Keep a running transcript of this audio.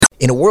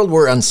In a world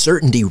where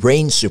uncertainty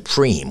reigns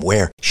supreme,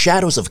 where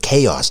shadows of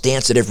chaos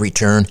dance at every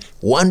turn,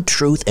 one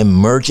truth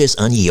emerges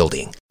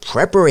unyielding.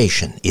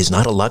 Preparation is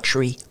not a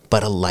luxury,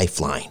 but a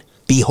lifeline.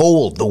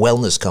 Behold the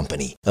Wellness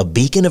Company, a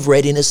beacon of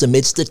readiness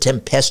amidst the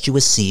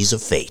tempestuous seas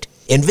of fate.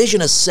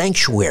 Envision a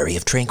sanctuary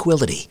of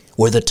tranquility,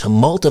 where the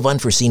tumult of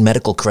unforeseen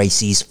medical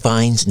crises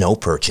finds no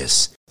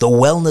purchase. The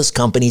Wellness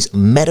Company's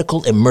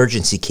Medical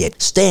Emergency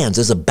Kit stands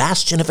as a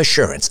bastion of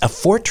assurance, a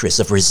fortress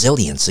of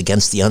resilience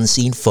against the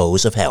unseen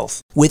foes of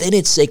health. Within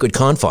its sacred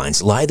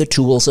confines lie the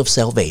tools of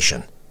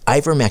salvation.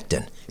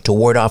 Ivermectin, to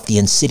ward off the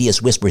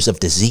insidious whispers of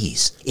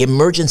disease.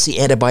 Emergency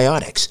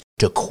antibiotics,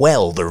 to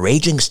quell the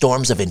raging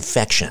storms of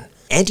infection.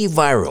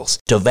 Antivirals,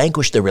 to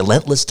vanquish the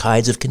relentless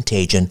tides of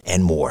contagion,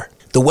 and more.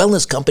 The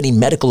Wellness Company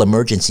Medical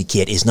Emergency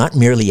Kit is not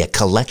merely a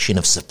collection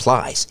of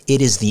supplies.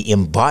 It is the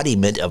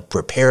embodiment of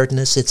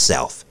preparedness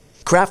itself.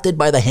 Crafted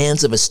by the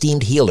hands of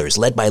esteemed healers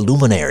led by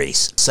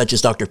luminaries such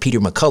as Dr. Peter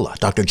McCullough,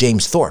 Dr.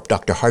 James Thorpe,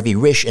 Dr. Harvey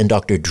Risch, and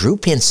Dr. Drew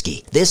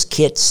Pinsky, this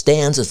kit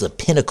stands as the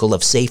pinnacle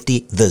of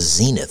safety, the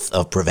zenith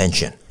of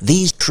prevention.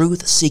 These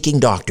truth-seeking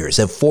doctors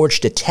have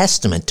forged a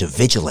testament to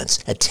vigilance,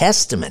 a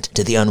testament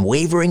to the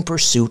unwavering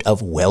pursuit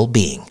of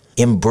well-being.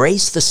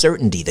 Embrace the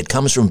certainty that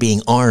comes from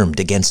being armed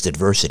against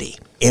adversity.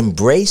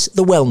 Embrace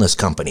the Wellness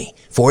Company,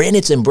 for in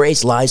its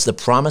embrace lies the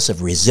promise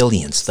of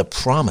resilience, the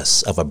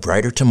promise of a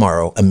brighter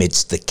tomorrow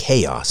amidst the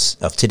chaos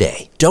of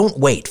today. Don't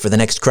wait for the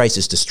next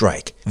crisis to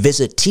strike.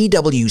 Visit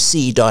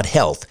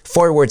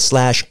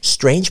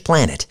twc.health/Strange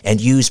Planet and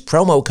use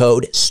promo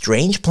code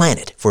Strange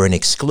Planet for an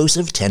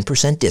exclusive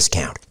 10%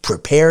 discount.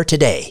 Prepare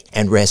today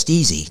and rest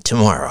easy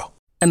tomorrow.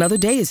 Another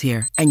day is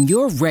here, and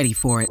you're ready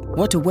for it.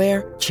 What to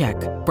wear? Check.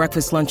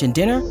 Breakfast, lunch, and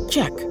dinner?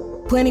 Check.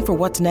 Planning for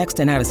what's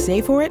next and how to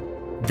save for it?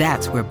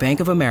 That's where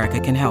Bank of America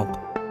can help.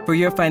 For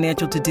your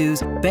financial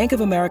to-dos, Bank of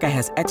America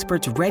has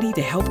experts ready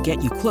to help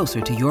get you closer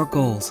to your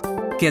goals.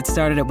 Get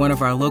started at one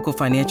of our local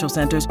financial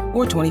centers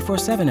or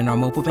 24/7 in our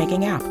mobile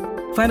banking app.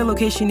 Find a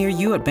location near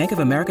you at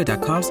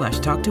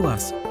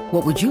bankofamerica.com/talktous.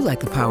 What would you like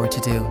the power to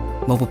do?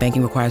 Mobile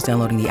banking requires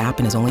downloading the app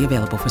and is only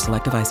available for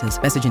select devices.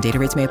 Message and data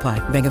rates may apply.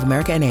 Bank of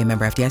America NA,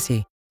 member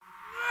FDIC.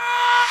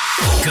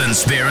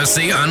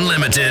 Conspiracy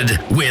Unlimited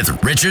with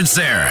Richard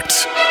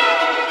Syrett.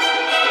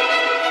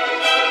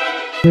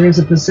 There is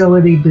a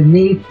facility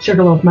beneath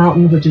Sugarloaf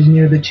Mountain, which is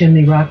near the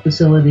Chimney Rock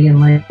facility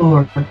in Lake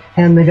Lure,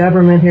 and the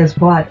government has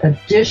bought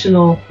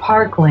additional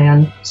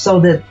parkland so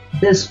that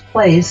this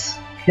place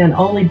can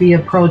only be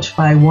approached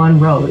by one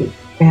road.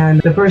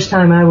 And the first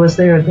time I was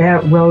there,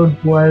 that road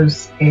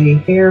was a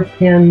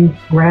hairpin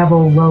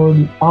gravel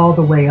road all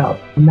the way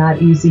up,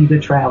 not easy to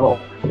travel.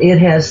 It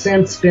has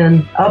since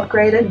been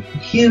upgraded.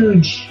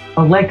 Huge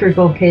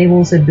electrical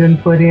cables had been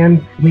put in.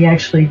 We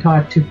actually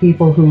talked to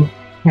people who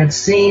had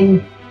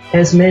seen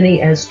as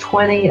many as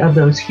 20 of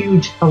those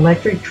huge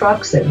electric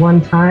trucks at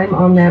one time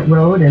on that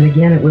road. And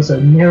again, it was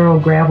a narrow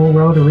gravel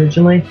road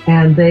originally.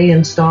 And they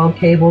installed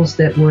cables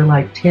that were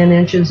like 10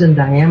 inches in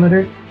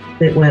diameter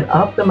that went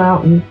up the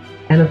mountain.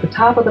 And at the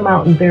top of the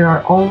mountain, there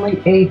are only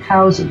 8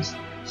 houses.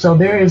 So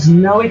there is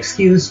no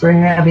excuse for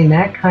having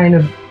that kind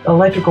of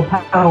electrical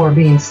power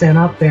being sent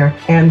up there.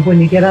 And when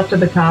you get up to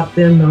the top,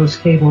 then those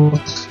cables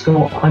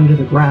go under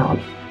the ground.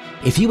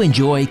 If you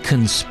enjoy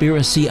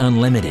Conspiracy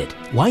Unlimited,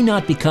 why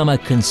not become a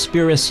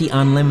Conspiracy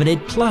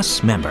Unlimited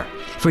Plus member?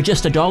 For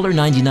just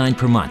 $1.99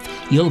 per month,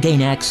 you'll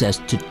gain access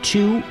to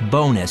 2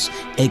 bonus,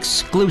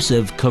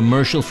 exclusive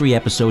commercial-free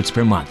episodes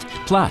per month,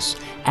 plus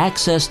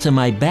access to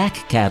my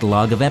back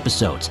catalog of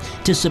episodes.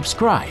 To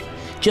subscribe,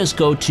 just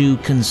go to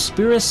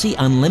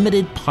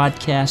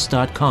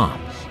conspiracyunlimitedpodcast.com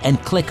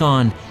and click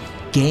on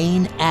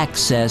Gain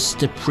Access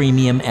to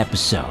Premium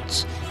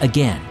Episodes.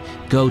 Again,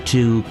 go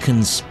to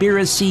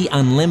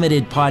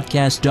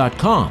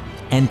conspiracyunlimitedpodcast.com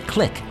and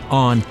click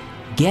on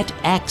Get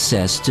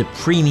Access to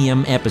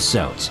Premium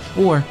Episodes,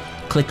 or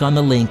click on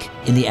the link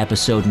in the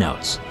episode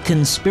notes.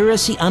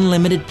 Conspiracy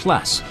Unlimited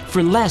Plus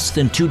for less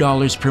than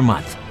 $2 per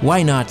month.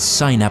 Why not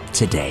sign up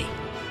today?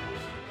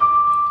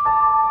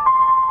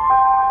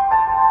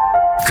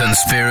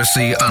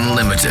 Conspiracy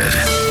Unlimited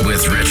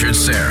with Richard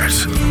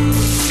Syrett.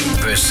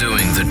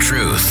 Pursuing the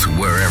truth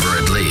wherever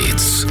it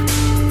leads.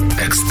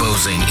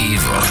 Exposing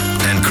evil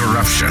and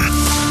corruption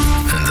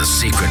and the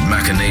secret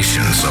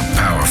machinations of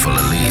powerful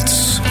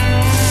elites.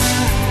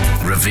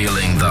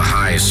 Revealing the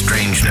high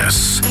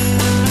strangeness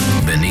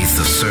beneath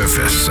the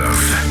surface of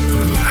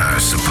our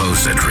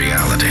supposed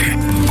reality.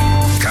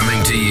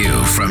 Coming to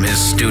you from his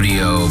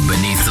studio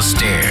beneath the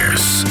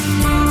stairs,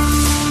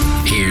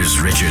 here's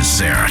Richard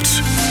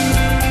Syrett.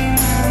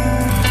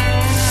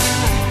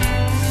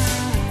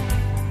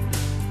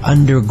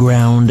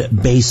 Underground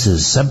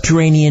bases,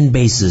 subterranean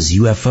bases,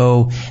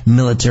 UFO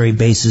military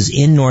bases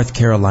in North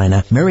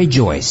Carolina. Mary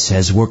Joyce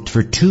has worked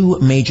for 2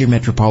 major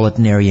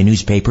metropolitan area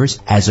newspapers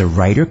as a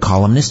writer,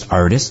 columnist,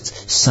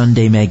 artist,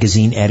 Sunday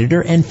magazine editor,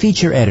 and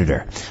feature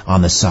editor.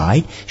 On the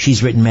side,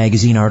 she's written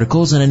magazine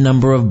articles and a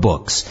number of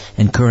books,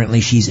 and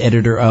currently she's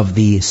editor of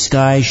the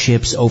Sky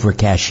Ships Over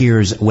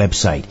Cashiers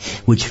website,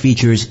 which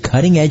features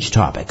cutting-edge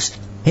topics.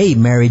 Hey,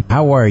 Mary,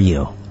 how are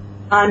you?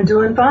 I'm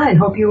doing fine.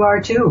 Hope you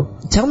are too.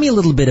 Tell me a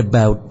little bit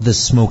about the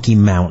Smoky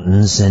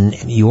Mountains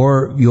and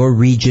your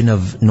region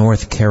of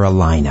North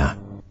Carolina.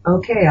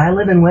 Okay, I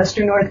live in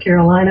western North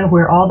Carolina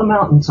where all the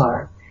mountains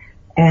are.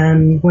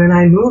 And when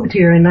I moved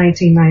here in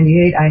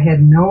 1998, I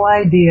had no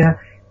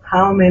idea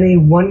how many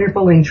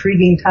wonderful,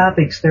 intriguing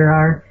topics there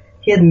are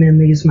hidden in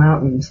these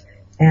mountains.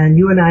 And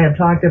you and I have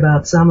talked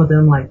about some of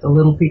them, like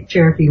the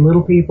Cherokee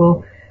Little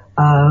People.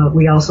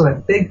 We also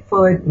have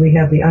Bigfoot. We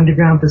have the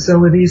underground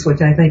facilities,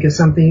 which I think is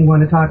something you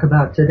want to talk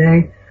about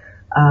today.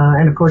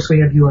 And of course,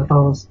 we have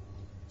UFOs.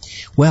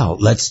 Well,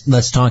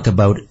 let's talk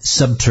about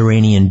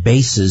subterranean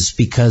bases,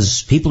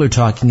 because people are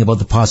talking about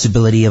the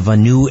possibility of a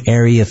new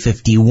Area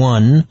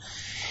 51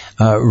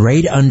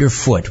 right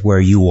underfoot where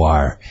you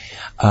are.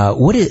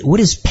 What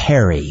is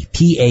PARI?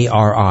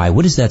 P-A-R-I.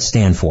 What does that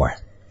stand for?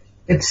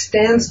 It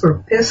stands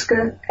for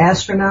Pisgah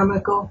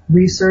Astronomical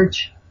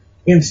Research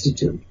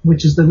Institute,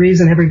 which is the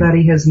reason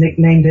everybody has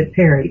nicknamed it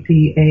PARI,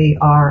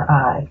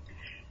 P-A-R-I.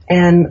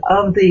 And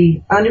of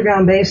the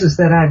underground bases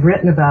that I've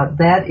written about,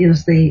 that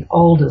is the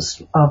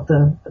oldest of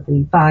the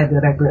five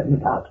that I've written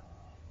about.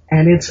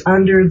 And it's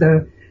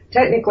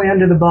technically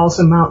under the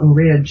Balsam Mountain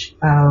Ridge,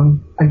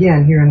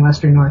 again, here in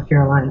western North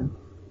Carolina.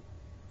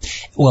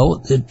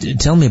 Well,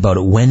 tell me about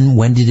it.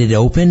 When did it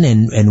open,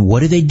 and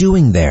what are they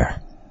doing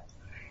there?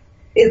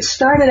 It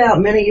started out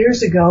many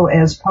years ago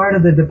as part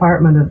of the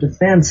Department of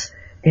Defense,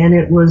 and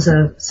it was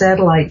a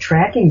satellite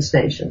tracking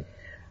station.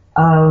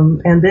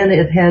 And then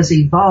it has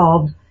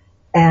evolved,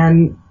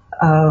 and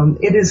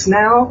it is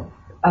now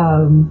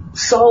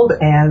sold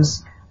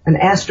as an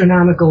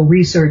astronomical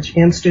research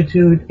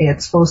institute.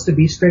 It's supposed to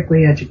be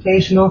strictly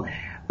educational,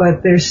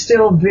 but there's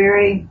still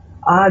very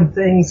odd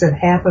things that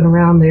happen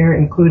around there,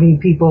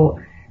 including people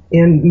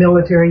in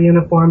military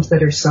uniforms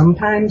that are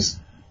sometimes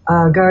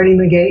guarding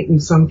the gate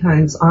and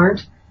sometimes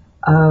aren't.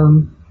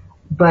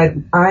 But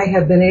I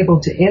have been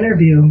able to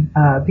interview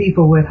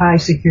people with high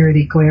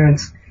security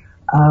clearance,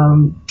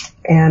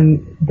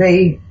 and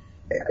they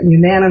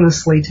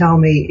unanimously tell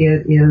me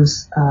it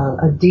is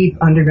a deep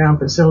underground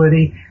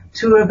facility.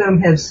 Two of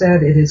them have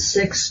said it is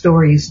 6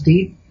 stories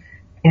deep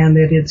and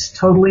that it's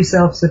totally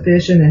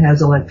self-sufficient. It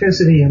has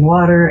electricity and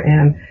water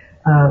and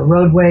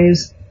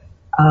roadways,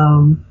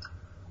 and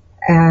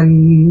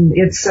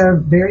it's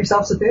very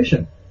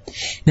self-sufficient.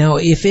 Now,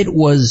 if it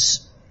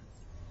was,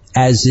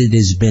 as it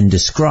has been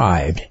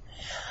described,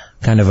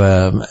 kind of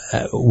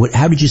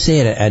how did you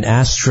say it, an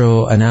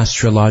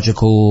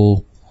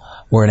astrological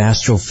or an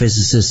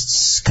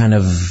astrophysicist's kind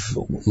of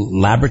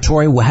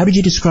laboratory? How did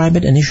you describe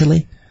it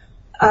initially?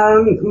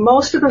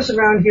 Most of us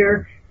around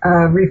here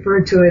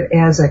refer to it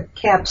as a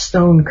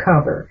capstone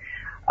cover.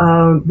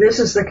 This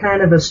is the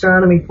kind of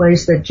astronomy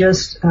place that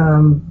just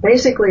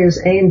basically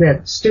is aimed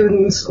at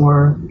students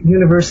or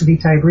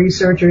university-type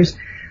researchers.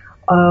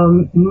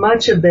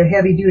 Much of the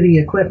heavy-duty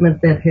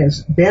equipment that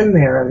has been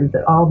there,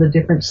 all the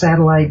different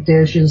satellite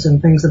dishes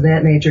and things of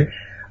that nature,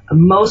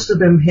 most of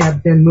them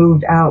have been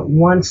moved out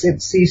once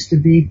it ceased to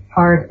be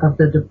part of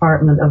the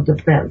Department of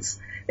Defense.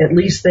 At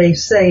least they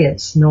say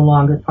it's no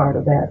longer part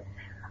of that.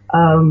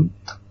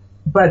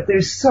 But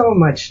there's so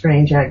much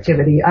strange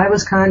activity. I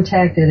was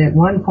contacted at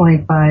one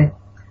point by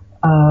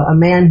a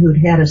man who'd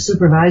had a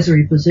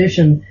supervisory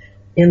position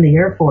in the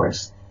Air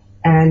Force,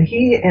 and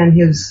he and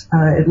his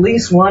at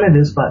least one of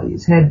his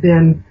buddies had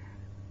been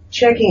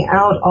checking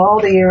out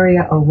all the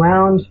area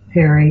around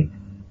PARI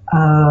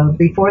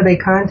before they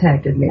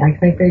contacted me. I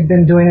think they'd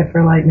been doing it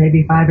for like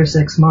maybe 5 or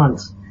 6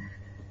 months.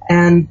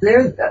 And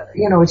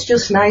it's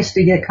just nice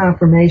to get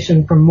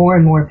confirmation from more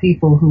and more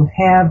people who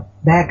have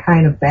that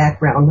kind of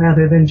background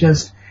rather than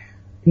just,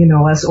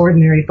 us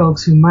ordinary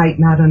folks who might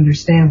not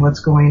understand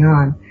what's going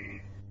on.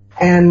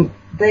 And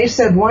they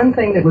said one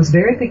thing that was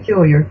very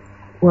peculiar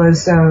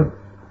was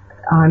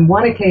on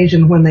one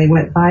occasion when they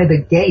went by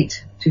the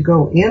gate to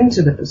go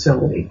into the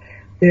facility,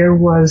 there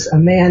was a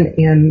man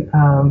in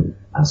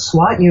a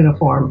SWAT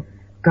uniform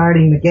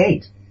guarding the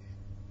gate.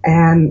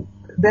 And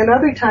then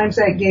other times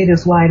that gate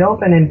is wide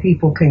open and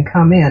people can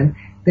come in.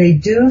 They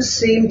do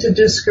seem to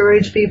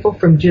discourage people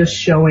from just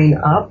showing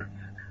up,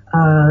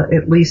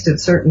 at least at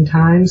certain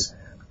times.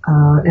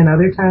 And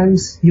other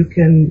times you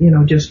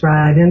can, just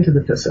ride into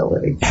the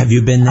facility. Have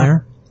you been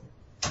there?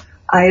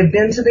 I have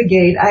been to the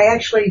gate.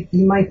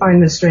 You might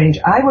find this strange.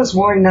 I was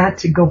warned not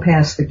to go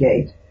past the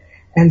gate.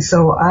 And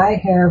so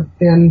I have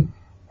been,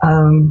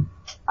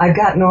 I've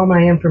gotten all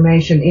my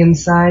information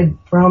inside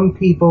from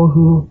people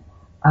who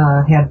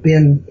have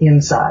been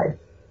inside.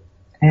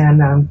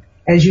 And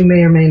as you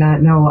may or may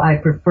not know, I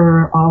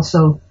prefer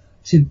also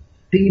to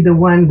be the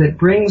one that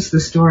brings the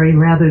story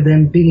rather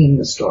than being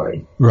the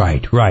story.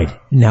 Right.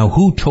 Now,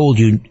 who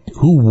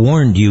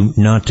warned you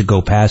not to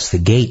go past the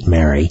gate,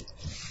 Mary?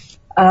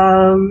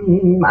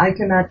 I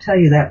cannot tell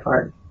you that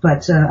part,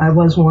 but I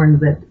was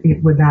warned that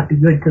it would not be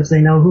good because they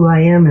know who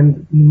I am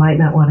and you might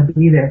not want to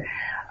be there.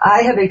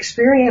 I have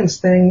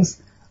experienced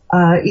things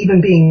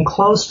even being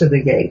close to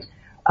the gate.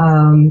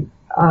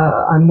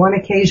 On one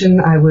occasion,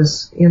 I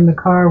was in the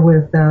car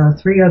with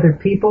 3 other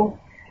people,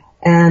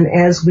 And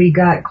as we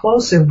got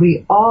closer,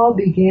 we all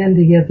began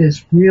to get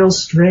this real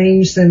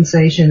strange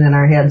sensation in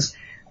our heads,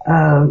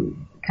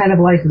 kind of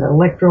like an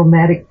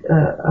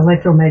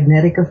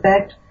electromagnetic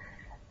effect.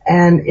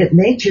 And it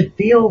made you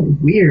feel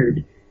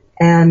weird,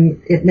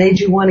 and it made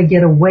you want to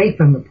get away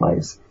from the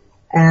place.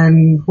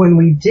 And when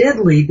we did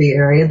leave the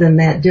area, then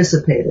that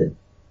dissipated.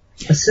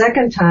 A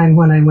second time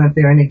when I went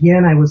there, and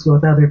again I was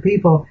with other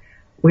people,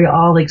 we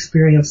all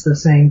experienced the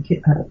same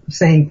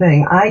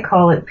thing. I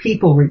call it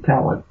people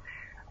repellent.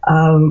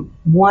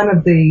 One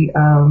of the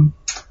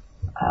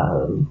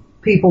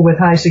people with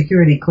high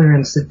security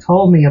clearance that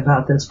told me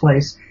about this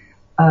place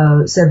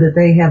said that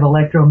they have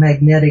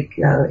electromagnetic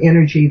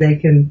energy they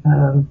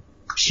can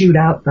shoot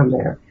out from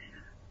there.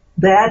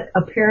 That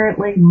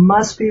apparently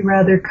must be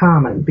rather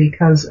common,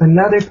 because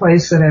another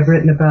place that I've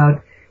written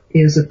about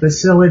is a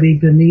facility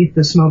beneath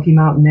the Smoky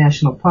Mountain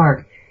National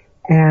Park,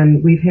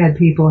 and we've had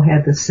people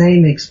had the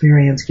same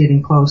experience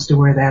getting close to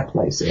where that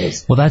place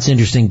is. Well, that's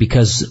interesting,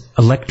 because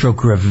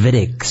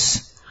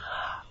electrogravitics,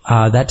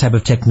 that type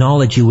of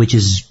technology, which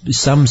is,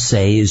 some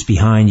say, is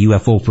behind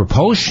UFO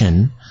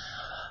propulsion,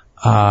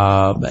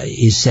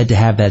 is said to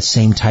have that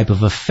same type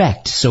of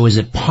effect. So is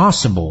it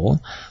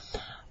possible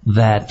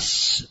that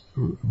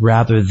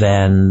rather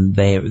than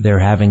they're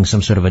having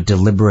some sort of a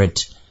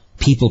deliberate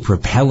people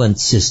propellant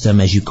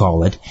system, as you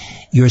call it,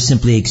 you're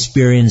simply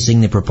experiencing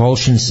the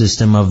propulsion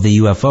system of the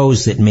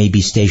UFOs that may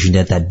be stationed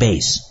at that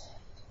base?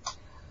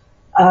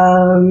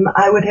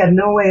 I would have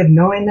no way of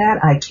knowing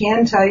that. I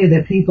can tell you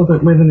that people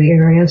that live in the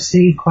area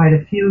see quite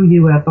a few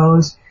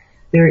UFOs.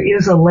 There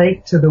is a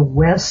lake to the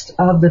west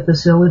of the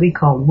facility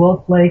called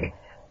Wolf Lake,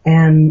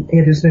 and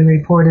it has been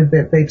reported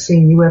that they've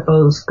seen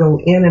UFOs go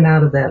in and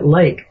out of that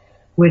lake,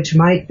 which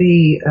might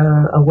be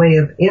a way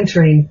of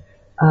entering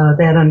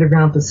that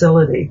underground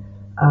facility.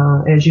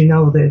 As you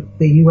know, the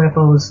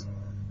UFOs,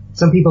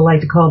 some people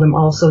like to call them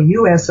also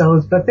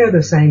USOs, but they're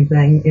the same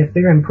thing. If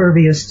they're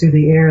impervious to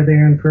the air,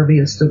 they're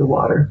impervious to the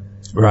water.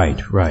 Right.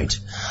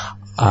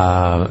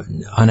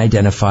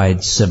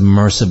 Unidentified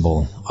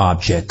submersible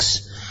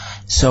objects.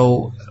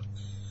 So,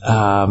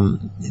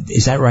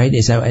 is that right?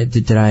 Is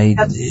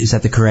that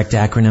the correct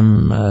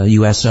acronym,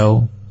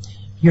 USO?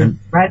 You're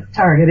right at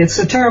target. It's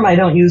a term I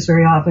don't use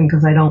very often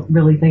because I don't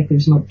really think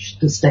there's much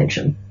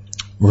distinction.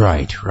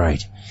 Right.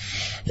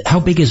 How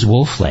big is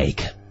Wolf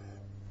Lake?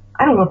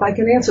 I don't know if I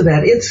can answer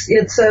that.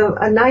 It's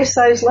a nice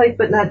sized lake,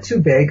 but not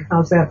too big.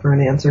 How's that for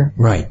an answer?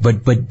 Right,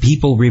 but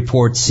people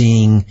report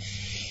seeing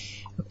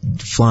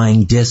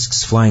flying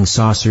discs, flying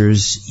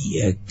saucers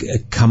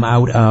come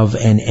out of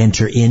and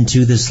enter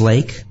into this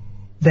lake?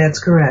 That's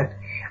correct.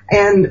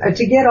 And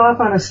to get off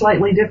on a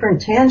slightly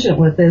different tangent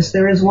with this,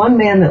 there is one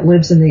man that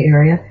lives in the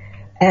area,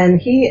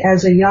 and he,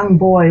 as a young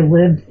boy,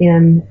 lived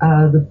in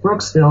the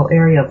Brooksville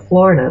area of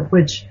Florida,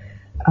 which,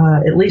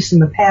 at least in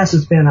the past,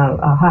 has been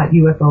a hot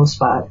UFO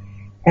spot.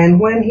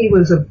 And when he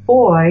was a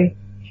boy,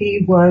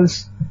 he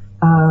was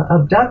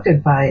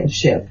abducted by a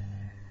ship.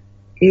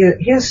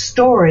 His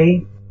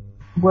story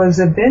was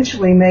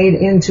eventually made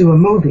into a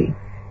movie.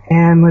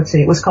 And let's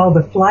see, it was called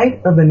The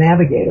Flight of the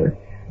Navigator.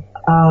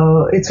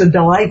 It's a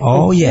delightful...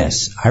 Oh,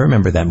 yes. I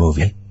remember that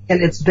movie.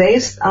 And it's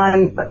based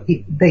on...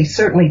 They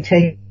certainly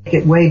take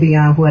it way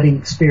beyond what he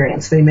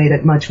experienced. They made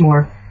it much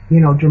more,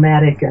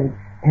 dramatic and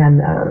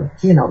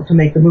to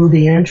make the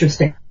movie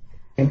interesting.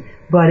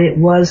 But it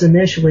was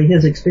initially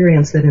his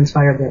experience that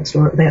inspired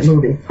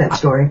that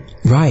story.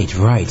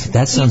 Right.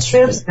 That sounds...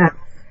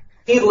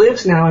 He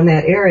lives now in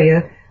that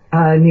area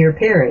near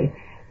Perry.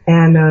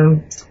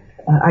 And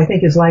I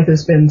think his life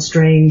has been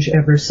strange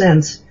ever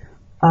since.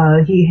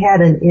 He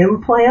had an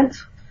implant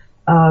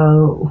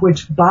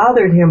which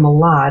bothered him a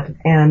lot,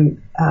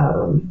 and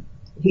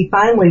he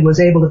finally was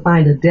able to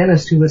find a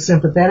dentist who was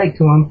sympathetic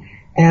to him,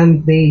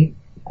 and the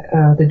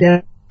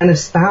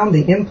dentist found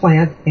the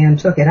implant and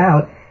took it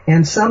out,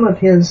 and some of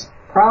his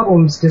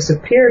problems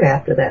disappeared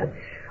after that.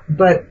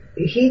 But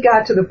he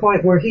got to the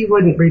point where he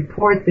wouldn't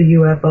report the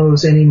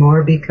UFOs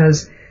anymore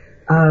because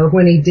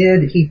when he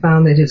did, he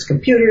found that his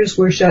computers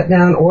were shut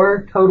down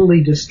or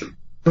totally destroyed,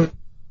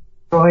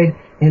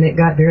 and it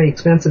got very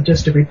expensive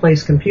just to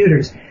replace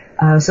computers.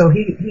 So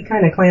he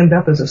kind of clammed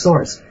up as a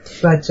source.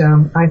 But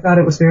I thought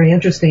it was very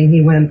interesting.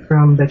 He went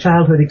from the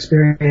childhood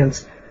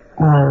experience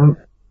and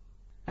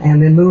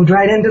then moved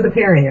right into the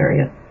Perry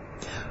area.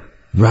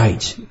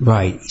 Right.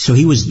 So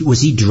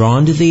was he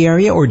drawn to the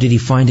area, or did he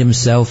find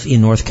himself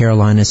in North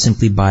Carolina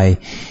simply by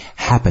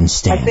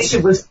happenstance? I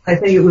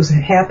think it was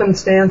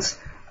happenstance.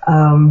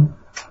 In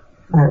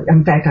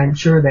fact, I'm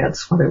sure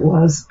that's what it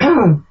was.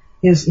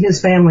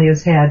 His family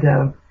has had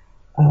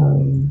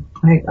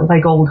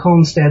like old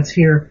homesteads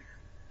here,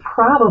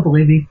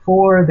 probably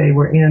before they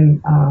were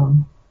in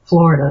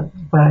Florida,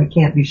 but I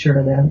can't be sure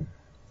of that.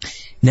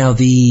 Now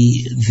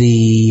the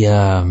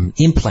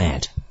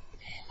implant.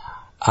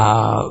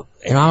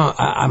 And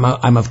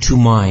I'm of two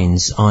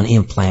minds on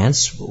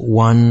implants.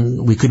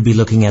 One, we could be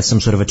looking at some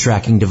sort of a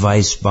tracking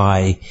device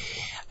by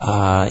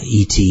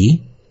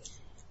E.T.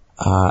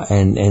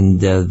 And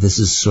this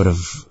is sort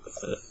of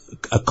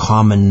a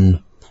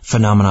common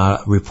phenomena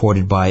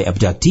reported by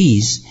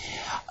abductees.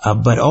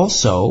 But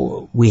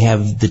also we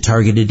have the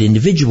targeted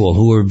individual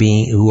who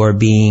are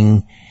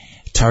being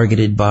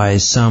targeted by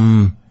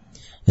some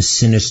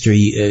sinister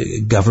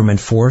government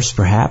force,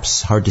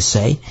 perhaps, hard to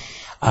say.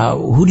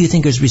 Who do you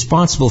think is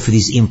responsible for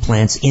these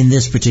implants in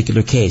this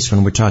particular case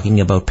when we're talking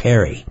about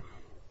Perry?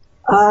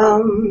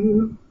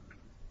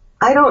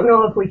 I don't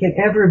know if we can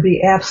ever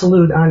be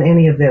absolute on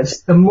any of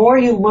this. The more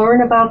you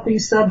learn about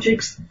these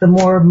subjects, the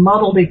more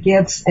muddled it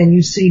gets and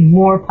you see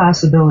more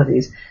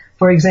possibilities.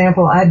 For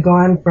example, I've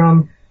gone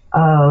from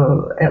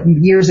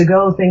years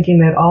ago thinking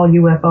that all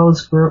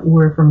UFOs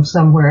were from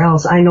somewhere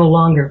else. I no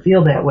longer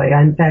feel that way.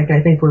 In fact,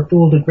 I think we're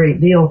fooled a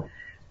great deal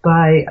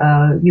by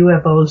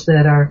UFOs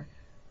that are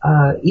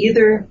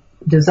either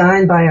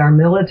designed by our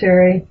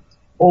military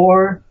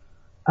or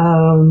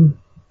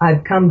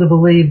I've come to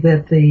believe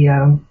that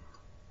the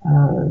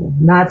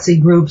Nazi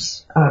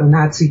groups,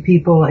 Nazi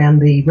people,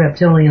 and the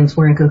reptilians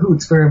were in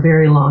cahoots for a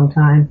very long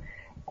time.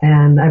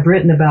 And I've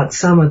written about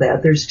some of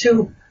that. There's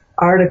 2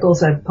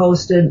 articles I've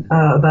posted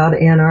about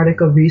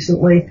Antarctica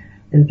recently.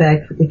 In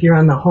fact, if you're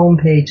on the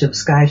homepage of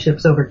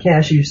Skyships Over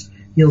Cashews,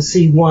 you'll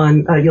see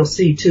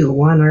 2,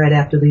 one right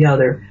after the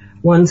other.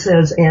 One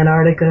says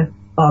Antarctica,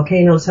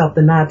 volcanoes help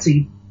the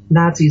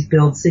Nazis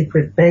build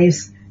secret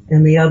base,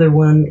 and the other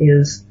one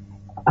is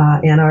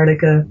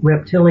Antarctica,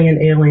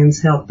 reptilian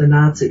aliens help the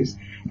Nazis.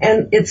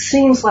 And it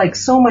seems like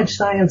so much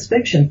science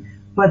fiction,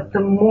 but the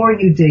more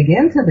you dig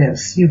into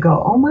this, you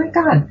go, oh my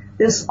God,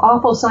 this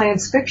awful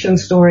science fiction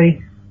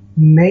story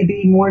may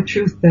be more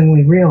truth than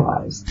we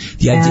realize.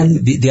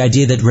 The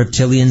idea that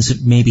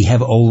reptilians maybe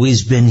have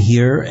always been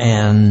here,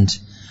 and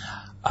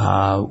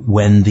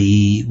when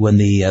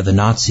the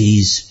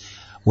Nazis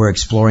were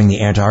exploring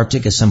the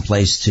Antarctic as some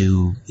place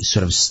to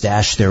sort of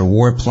stash their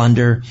war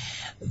plunder,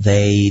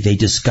 they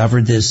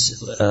discovered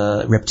this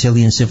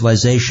reptilian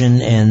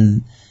civilization,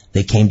 and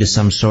they came to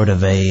some sort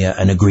of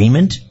an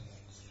agreement.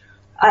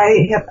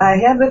 I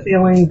have the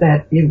feeling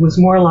that it was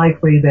more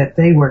likely that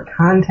they were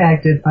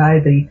contacted by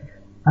the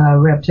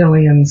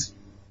reptilians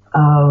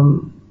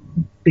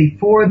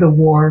before the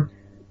war.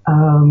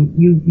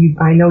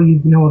 I know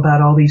you know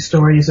about all these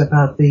stories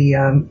about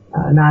the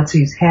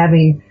Nazis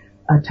having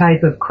a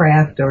type of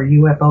craft or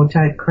UFO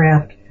type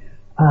craft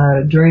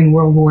during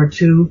World War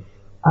II.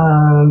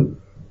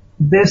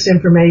 This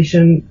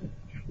information,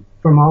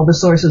 from all the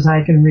sources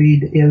I can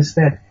read, is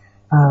that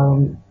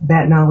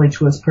that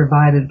knowledge was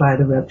provided by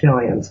the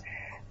reptilians.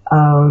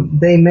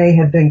 They may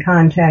have been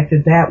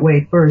contacted that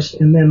way first,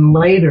 and then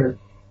later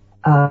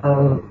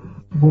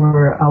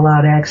were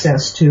allowed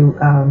access to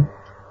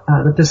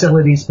the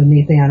facilities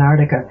beneath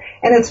Antarctica.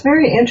 And it's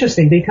very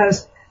interesting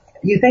because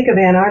you think of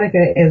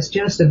Antarctica as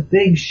just a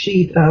big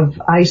sheet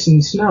of ice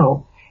and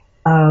snow.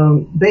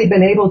 They've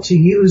been able to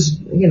use,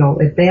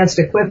 advanced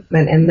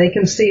equipment, and they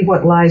can see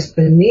what lies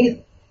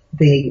beneath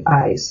the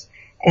ice.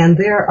 And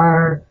there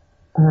are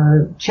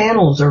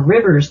channels or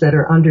rivers that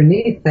are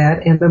underneath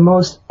that, and the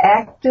most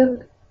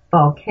active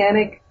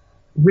volcanic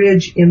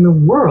ridge in the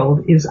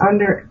world is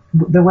under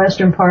the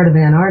western part of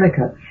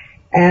Antarctica.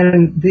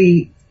 And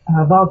the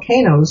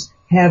volcanoes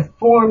have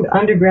formed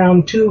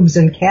underground tubes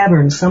and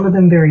caverns, some of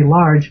them very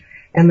large,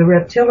 and the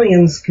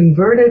reptilians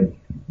converted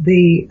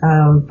the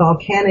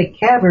volcanic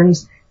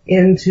caverns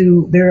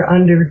into their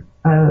under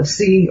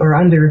sea or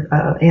under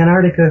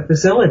Antarctica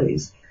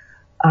facilities.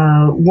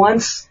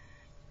 Once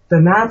the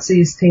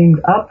Nazis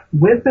teamed up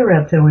with the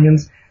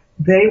reptilians,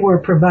 they were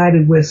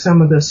provided with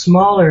some of the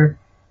smaller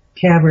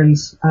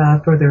caverns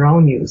for their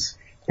own use.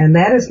 And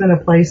that has been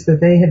a place that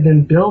they have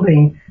been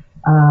building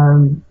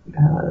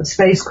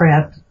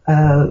spacecraft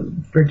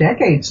for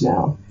decades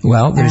now.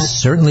 Well, there's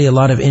certainly a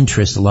lot of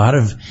interest, a lot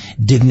of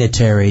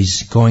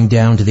dignitaries going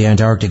down to the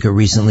Antarctica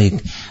recently.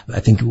 I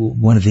think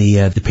one of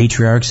the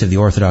patriarchs of the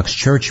Orthodox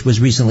Church was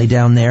recently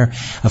down there.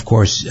 Of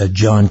course,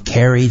 John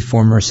Kerry,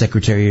 former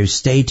Secretary of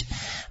State,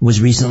 was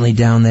recently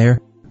down there.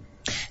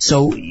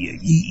 So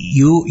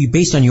you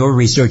based on your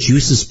research, you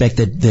suspect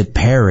that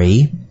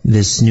Perry,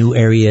 this new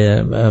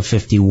Area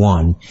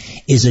 51,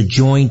 is a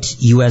joint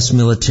U.S.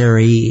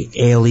 military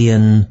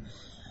alien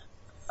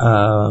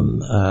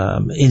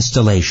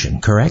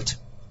installation, correct?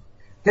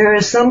 There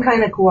is some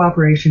kind of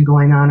cooperation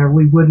going on, or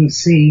we wouldn't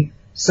see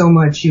so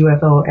much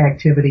UFO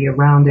activity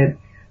around it.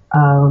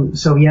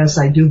 So yes,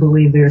 I do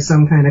believe there's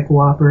some kind of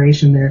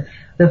cooperation there.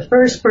 The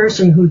first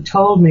person who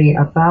told me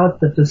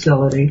about the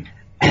facility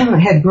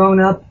had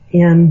grown up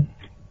in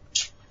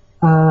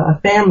a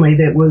family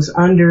that was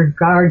under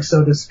guard,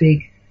 so to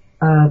speak,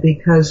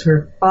 because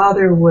her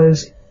father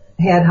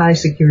had high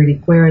security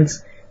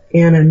clearance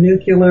in a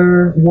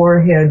nuclear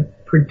warhead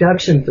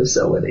production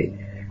facility.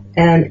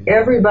 And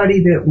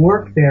everybody that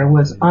worked there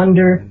was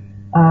under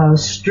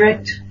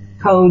strict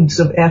codes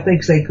of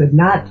ethics. They could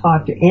not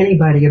talk to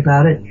anybody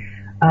about it.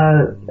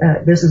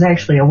 This is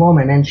actually a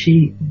woman, and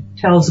she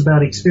tells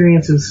about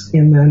experiences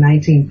in the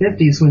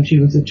 1950s when she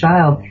was a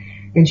child.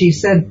 And she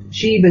said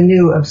she even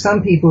knew of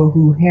some people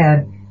who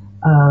had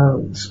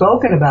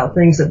spoken about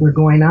things that were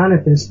going on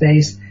at this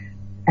base,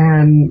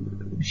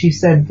 and she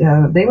said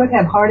they would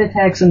have heart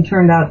attacks and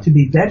turned out to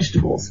be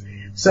vegetables.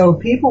 So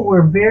people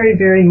were very,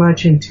 very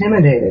much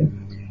intimidated.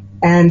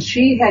 And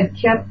she had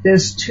kept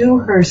this to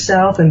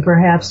herself and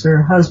perhaps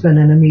her husband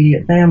and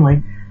immediate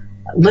family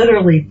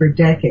literally for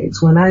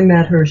decades. When I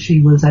met her,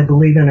 she was, I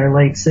believe, in her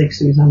late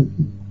 60s. I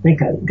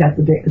think I got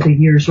the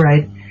years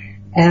right.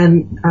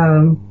 And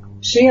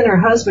she and her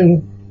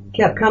husband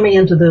kept coming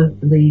into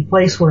the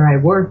place where I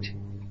worked,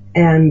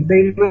 and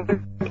they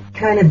would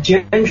kind of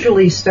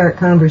gingerly start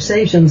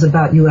conversations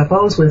about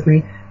UFOs with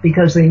me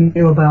because they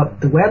knew about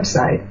the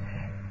website.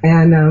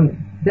 And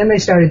then they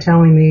started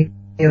telling me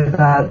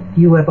about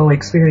UFO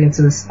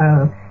experiences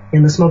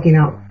in the Smoky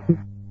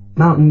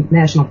Mountain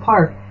National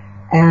Park.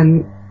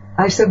 And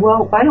I said,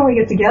 well, why don't we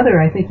get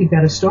together? I think you've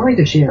got a story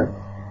to share.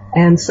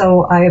 And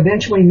so I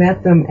eventually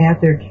met them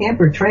at their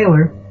camper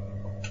trailer,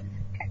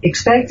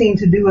 expecting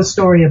to do a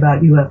story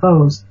about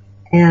UFOs.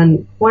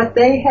 And what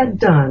they had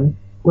done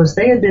was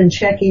they had been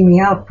checking me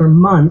out for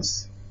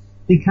months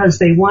because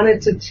they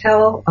wanted to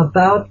tell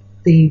about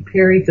the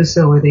Perry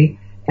facility,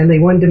 and they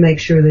wanted to make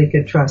sure they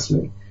could trust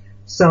me.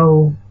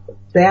 So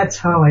that's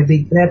how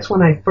that's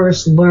when I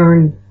first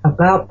learned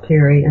about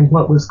Perry and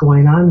what was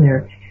going on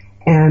there.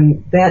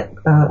 And that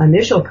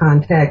initial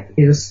contact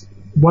is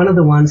one of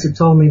the ones who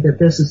told me that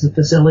this is a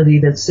facility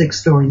that's 6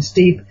 stories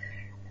deep.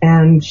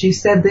 And she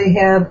said they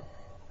have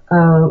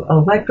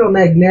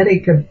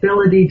electromagnetic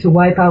ability to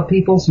wipe out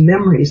people's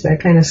memories.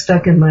 That kind of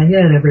stuck in my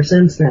head ever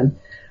since then.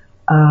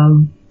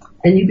 And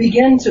you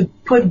begin to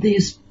put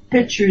these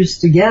pictures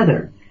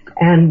together.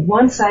 And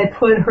once I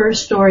put her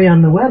story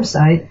on the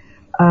website,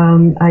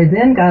 I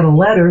then got a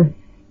letter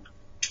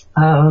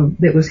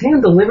that was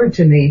hand-delivered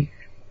to me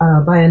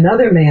by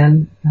another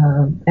man.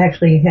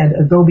 Actually had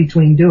a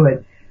go-between do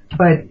it.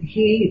 But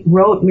he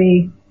wrote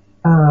me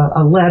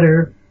a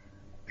letter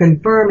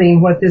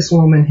confirming what this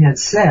woman had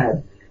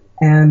said.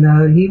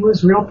 And he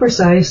was real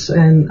precise,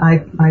 and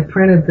I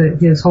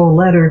printed his whole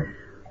letter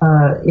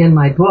in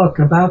my book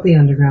about the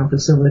underground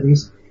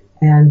facilities.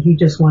 And he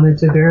just wanted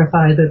to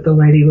verify that the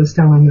lady was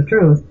telling the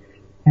truth.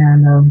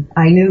 And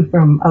I knew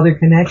from other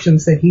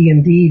connections that he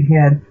indeed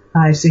had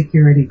high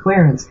security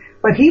clearance.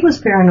 But he was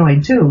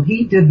paranoid too.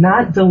 He did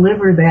not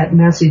deliver that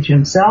message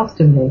himself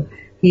to me.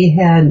 He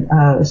had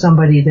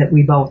somebody that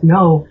we both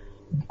know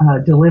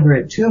deliver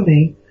it to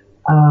me.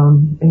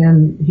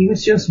 And he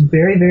was just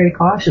very, very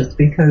cautious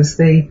because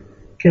they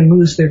can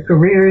lose their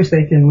careers.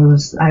 They can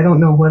lose, I don't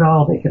know what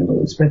all they can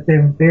lose, but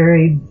they're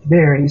very,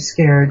 very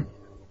scared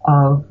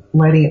of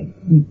letting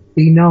it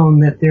be known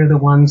that they're the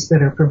ones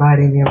that are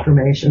providing the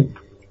information.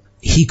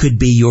 He could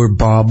be your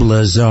Bob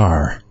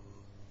Lazar.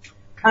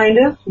 Kind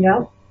of,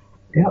 yep.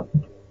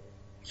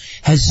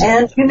 Has,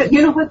 and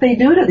you know what they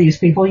do to these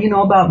people? You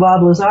know about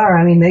Bob Lazar.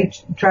 I mean, they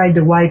tried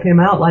to wipe him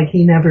out like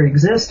he never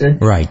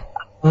existed. Right.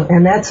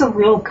 And that's a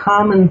real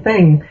common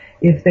thing.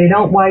 If they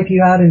don't wipe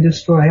you out and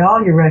destroy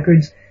all your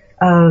records,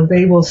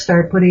 they will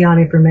start putting on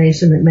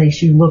information that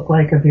makes you look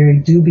like a very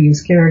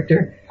dubious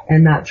character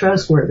and not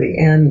trustworthy.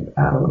 And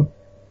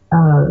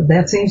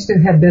that seems to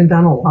have been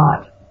done a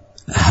lot.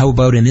 How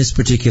about in this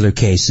particular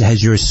case?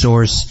 Has your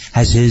source,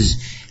 has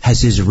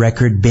his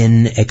record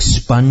been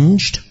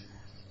expunged?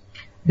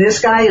 This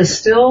guy is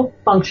still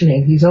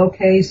functioning. He's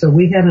okay, so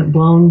we haven't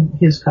blown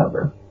his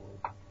cover.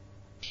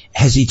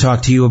 Has he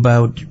talked to you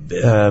about,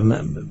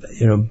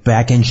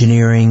 back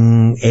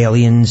engineering,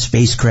 alien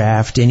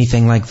spacecraft,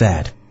 anything like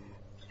that?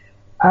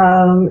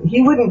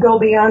 He wouldn't go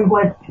beyond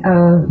what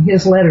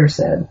his letter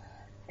said.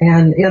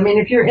 And, I mean,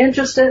 if you're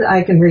interested,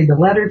 I can read the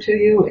letter to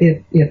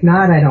you. If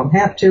not, I don't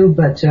have to,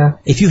 but...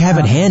 if you have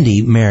it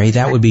handy, Mary,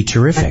 that would be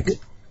terrific.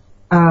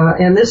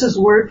 And this is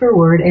word for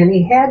word, and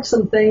he had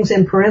some things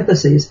in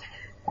parentheses,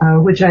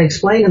 which I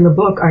explain in the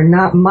book are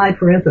not my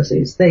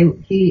parentheses.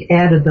 He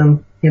added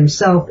them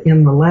himself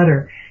in the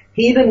letter.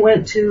 He even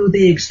went to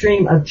the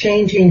extreme of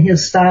changing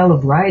his style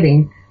of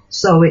writing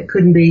so it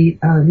couldn't be,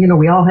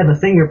 we all have a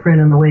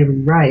fingerprint in the way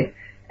we write,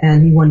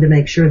 and he wanted to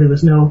make sure there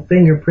was no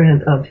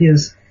fingerprint of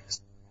his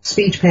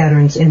speech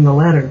patterns in the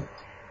letter.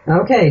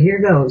 Okay,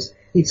 here goes.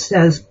 He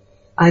says,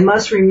 I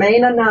must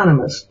remain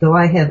anonymous, though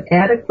I have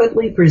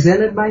adequately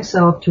presented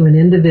myself to an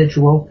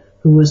individual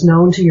who is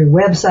known to your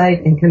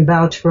website and can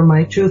vouch for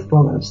my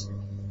truthfulness.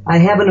 I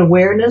have an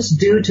awareness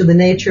due to the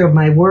nature of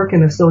my work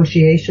and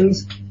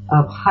associations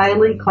of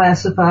highly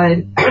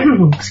classified,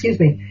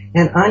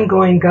 and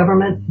ongoing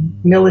government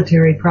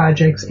military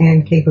projects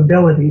and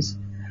capabilities.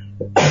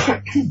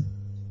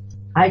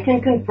 I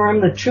can confirm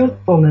the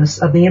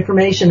truthfulness of the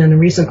information in a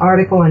recent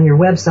article on your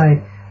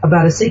website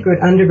about a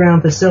secret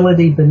underground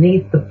facility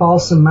beneath the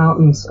Folsom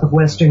Mountains of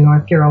western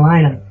North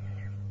Carolina.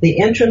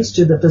 The entrance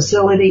to the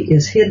facility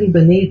is hidden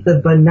beneath the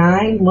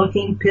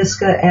benign-looking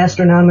Pisgah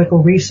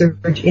Astronomical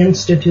Research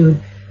Institute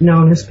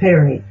known as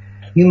Perry.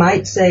 You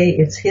might say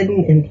it's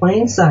hidden in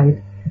plain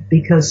sight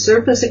because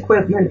surface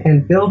equipment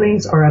and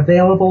buildings are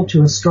available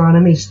to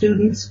astronomy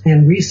students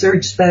and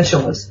research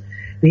specialists.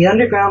 The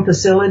underground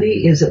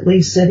facility is at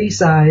least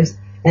city-sized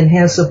and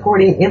has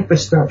supporting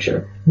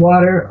infrastructure,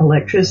 water,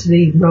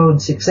 electricity,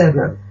 roads,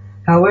 etc.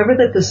 However,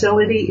 the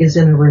facility is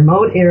in a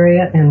remote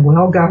area and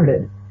well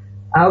guarded.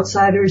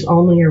 Outsiders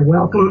only are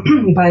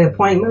welcome by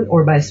appointment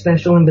or by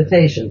special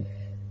invitation.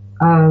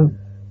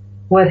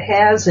 What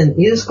has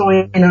and is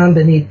going on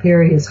beneath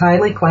Perry is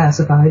highly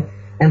classified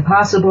and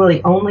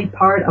possibly only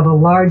part of a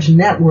large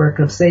network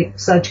of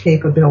such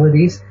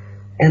capabilities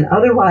and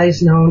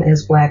otherwise known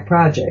as black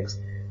projects.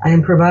 I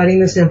am providing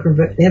this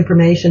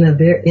information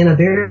in a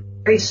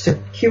very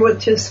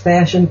circuitous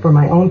fashion for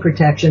my own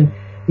protection,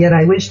 yet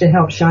I wish to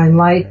help shine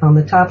light on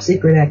the top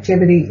secret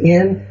activity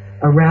in,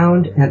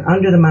 around, and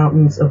under the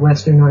mountains of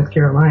western North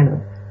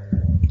Carolina.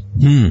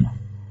 When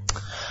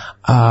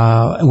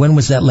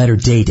was that letter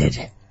dated?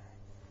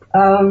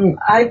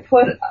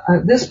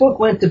 This book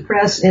went to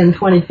press in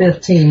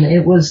 2015.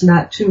 It was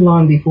not too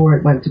long before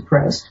it went to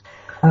press.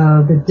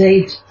 The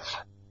date,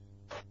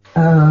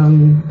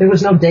 there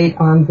was no date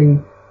on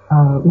the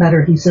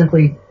letter. He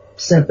simply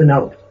sent the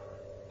note.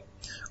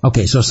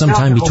 Okay, so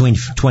sometime between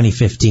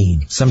 2015.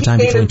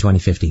 Between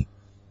 2015.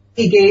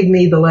 He gave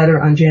me the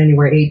letter on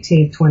January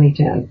 18th,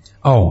 2010.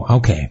 Oh,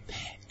 okay.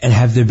 And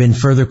have there been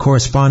further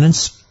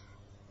correspondence?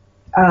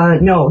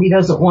 No, he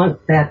doesn't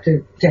want that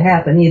to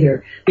happen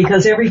either,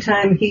 because every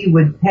time he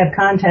would have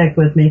contact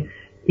with me,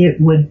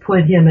 it would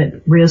put him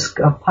at risk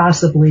of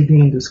possibly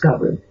being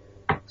discovered.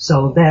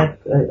 So that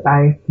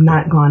I've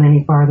not gone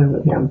any farther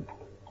with him.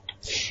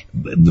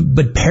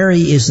 But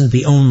Perry isn't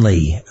the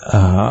only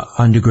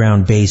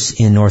underground base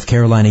in North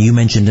Carolina. You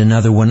mentioned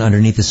another one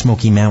underneath the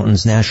Smoky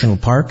Mountains National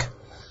Park.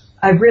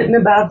 I've written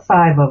about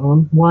 5 of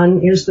them.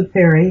 One is the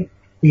Perry.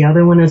 The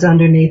other one is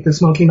underneath the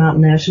Smoky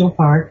Mountain National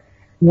Park.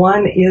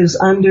 One is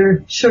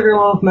under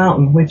Sugarloaf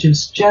Mountain, which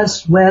is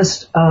just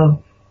west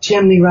of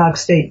Chimney Rock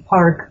State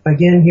Park,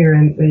 again here,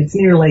 and it's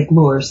near Lake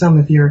Lure. Some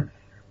of your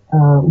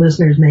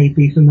listeners may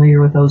be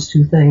familiar with those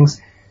two things.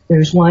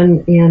 There's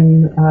one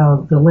in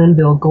the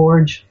Linville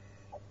Gorge.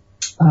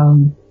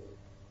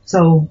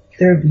 So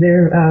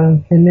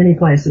they're in many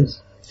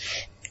places.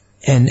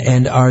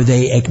 And are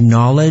they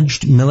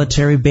acknowledged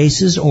military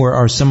bases, or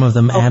are some of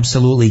them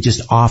absolutely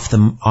just off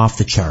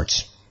the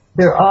charts?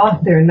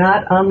 They're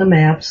not on the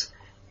maps.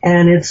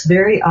 And it's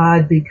very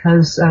odd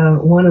because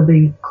one of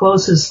the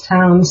closest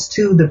towns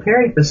to the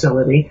Perry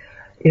facility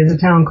is a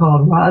town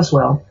called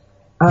Roswell.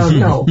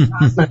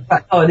 Rosman.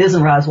 Oh, it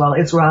isn't Roswell.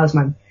 It's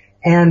Rosman.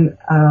 And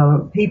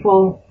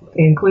people,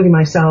 including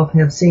myself,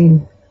 have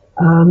seen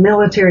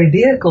military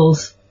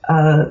vehicles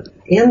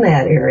in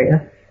that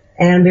area,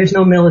 and there's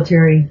no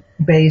military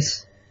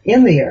base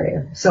in the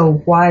area. So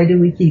why do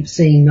we keep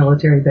seeing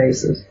military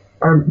bases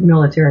or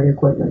military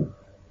equipment?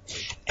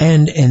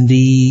 And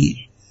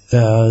the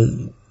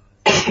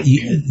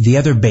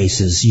other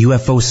bases,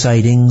 UFO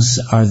sightings,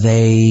 are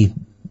they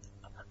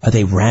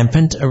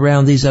rampant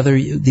around these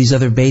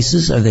other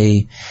bases? Are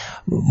they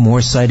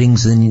more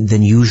sightings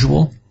than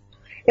usual?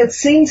 It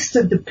seems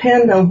to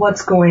depend on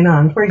what's going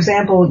on. For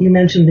example, you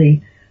mentioned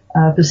the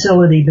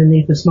facility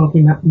beneath the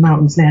Smoky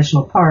Mountains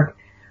National Park.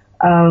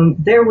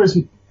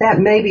 That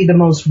may be the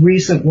most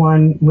recent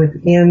one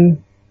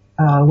within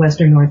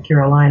western North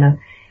Carolina,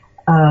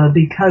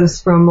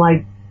 because from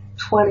like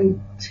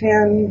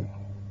 2010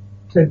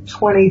 to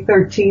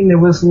 2013, there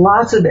was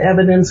lots of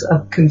evidence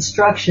of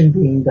construction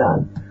being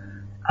done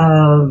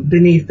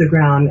beneath the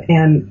ground,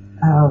 and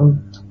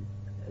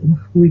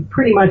we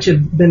pretty much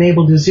have been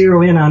able to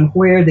zero in on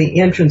where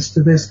the entrance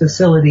to this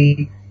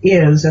facility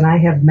is, and I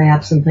have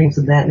maps and things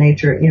of that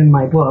nature in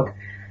my book.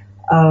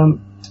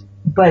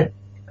 But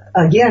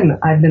again,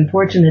 I've been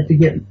fortunate to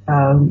get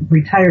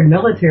retired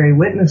military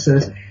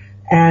witnesses,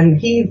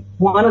 and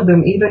one of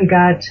them even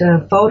got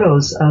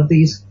photos of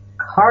these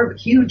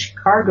huge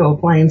cargo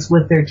planes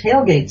with their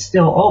tailgates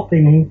still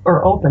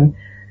open,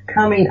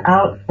 coming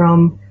out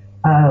from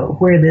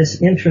where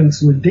this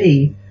entrance would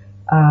be.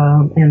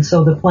 And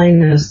so the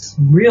plane is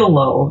real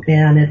low,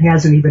 and it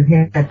hasn't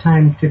even had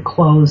time to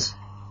close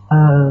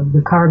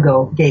the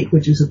cargo gate,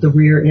 which is at the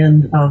rear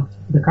end of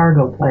the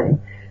cargo plane.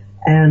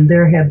 And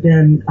there have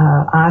been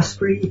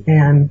Osprey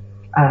and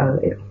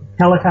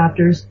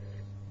helicopters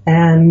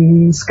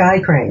and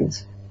sky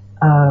cranes.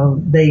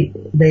 They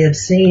have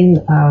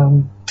seen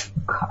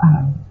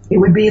it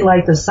would be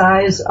like the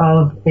size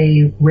of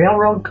a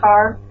railroad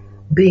car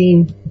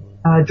being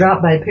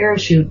dropped by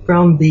parachute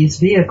from these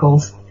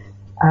vehicles.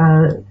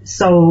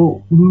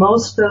 So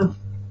most of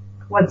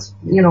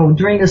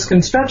during this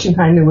construction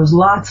time, there was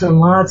lots and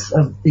lots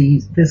of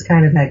this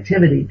kind of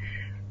activity.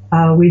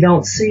 We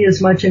don't see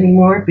as much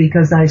anymore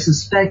because I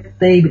suspect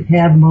they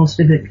have most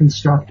of it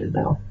constructed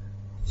now.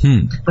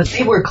 But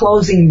they were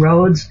closing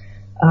roads.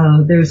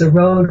 There's a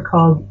road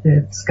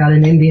it's got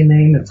an Indian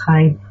name, it's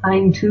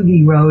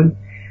Hind-Toogie Road.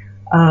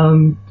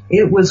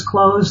 It was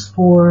closed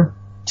for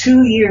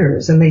 2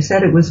 years, and they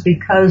said it was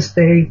because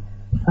there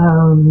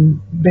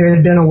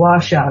had been a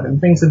washout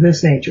and things of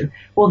this nature.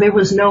 Well, there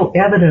was no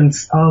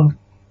evidence of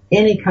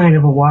any kind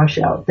of a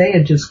washout. They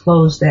had just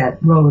closed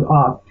that road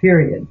off,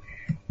 period.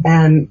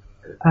 And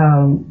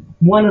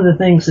one of the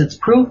things that's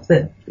proof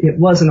that it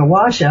wasn't a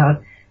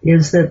washout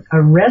is that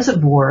a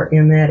reservoir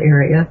in that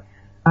area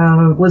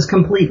was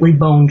completely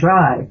bone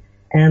dry.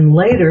 And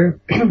later,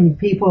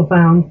 people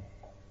found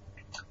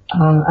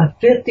a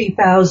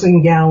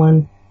 50,000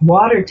 gallon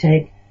water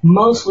tank,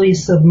 mostly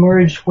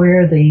submerged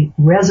where the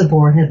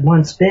reservoir had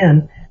once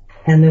been,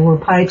 and there were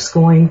pipes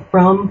going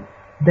from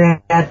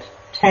that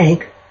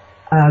tank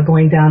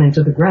going down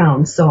into the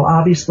ground. So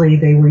obviously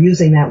they were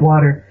using that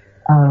water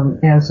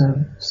as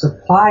a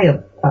supply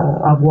of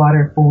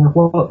water for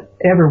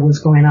whatever was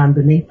going on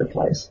beneath the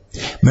place.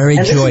 Mary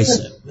Joyce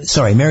is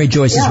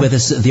with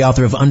us, the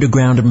author of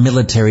Underground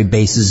Military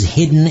Bases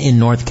Hidden in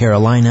North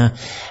Carolina,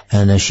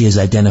 and she has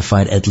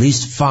identified at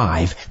least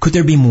 5. Could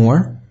there be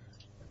more?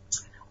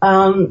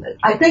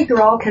 I think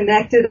they're all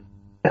connected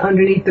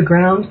underneath the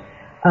ground.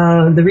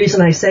 The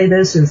reason I say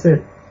this is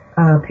that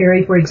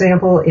Perry, for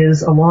example,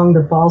 is along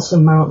the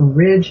Balsam Mountain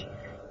Ridge,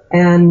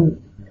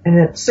 and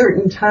at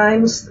certain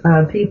times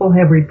people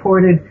have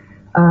reported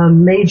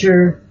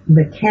major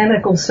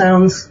mechanical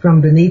sounds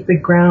from beneath the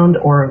ground,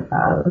 or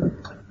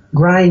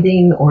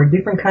grinding, or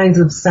different kinds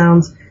of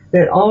sounds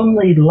that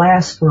only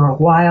last for a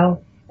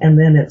while and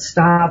then it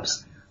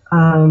stops.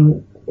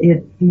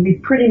 We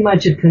pretty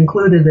much had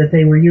concluded that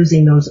they were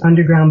using those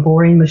underground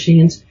boring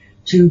machines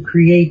to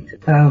create,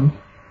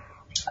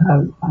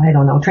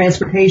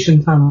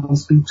 transportation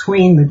tunnels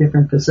between the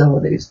different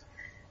facilities.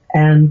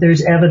 And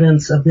there's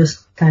evidence of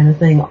this kind of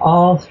thing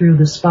all through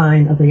the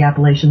spine of the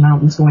Appalachian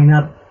Mountains going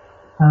up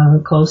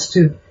close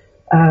to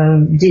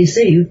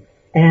D.C.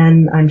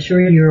 And I'm sure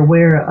you're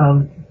aware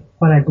of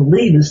what I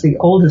believe is the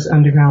oldest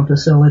underground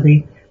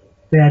facility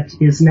that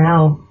is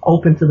now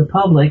open to the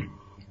public.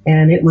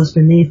 And it was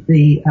beneath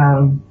the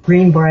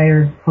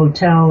Greenbrier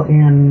Hotel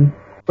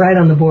right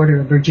on the border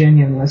of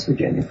Virginia and West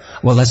Virginia.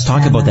 Well, let's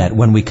talk about that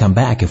when we come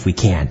back, if we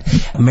can.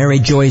 Mary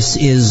Joyce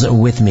is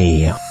with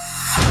me.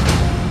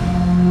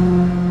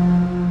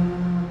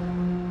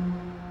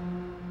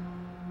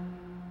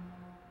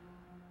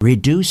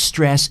 Reduce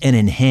stress and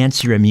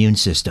enhance your immune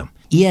system.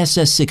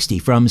 ESS 60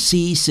 from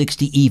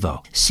C60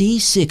 Evo.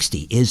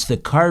 C60 is the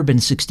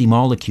carbon-60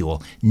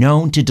 molecule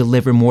known to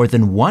deliver more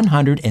than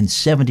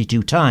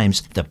 172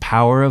 times the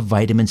power of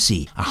vitamin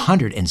C.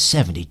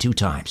 172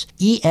 times.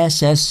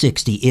 ESS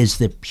 60 is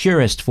the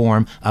purest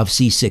form of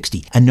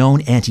C60, a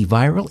known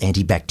antiviral,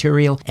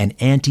 antibacterial, and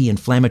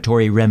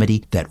anti-inflammatory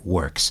remedy that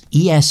works.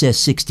 ESS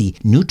 60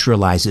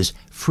 neutralizes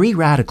free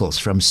radicals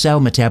from cell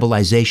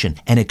metabolization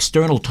and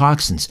external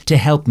toxins to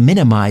help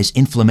minimize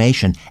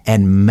inflammation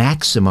and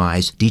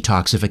maximize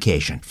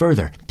detoxification.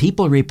 Further,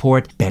 people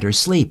report better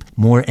sleep,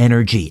 more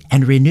energy,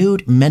 and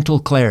renewed mental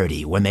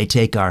clarity when they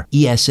take our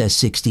ESS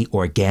 60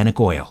 organic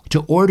oil.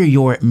 To order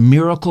your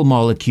miracle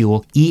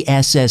molecule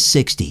ESS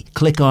 60,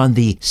 click on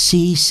the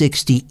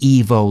C60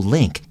 Evo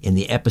link in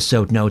the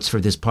episode notes for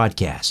this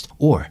podcast,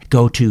 or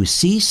go to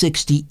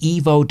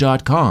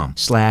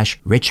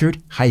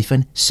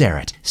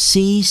c60evo.com/Richard-Serrett.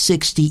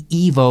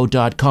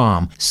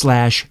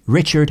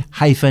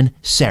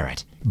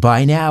 c60evo.com/Richard-Serrett.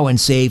 Buy now and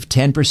save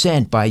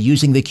 10% by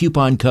using the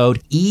coupon code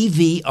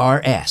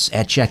EVRS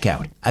at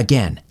checkout.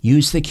 Again,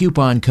 use the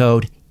coupon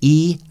code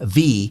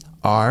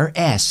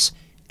EVRS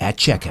at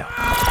checkout.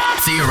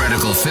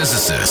 Theoretical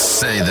physicists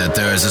say that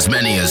there's as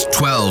many as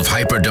 12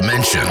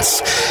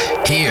 hyperdimensions.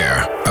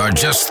 Here are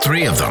just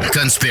 3 of them.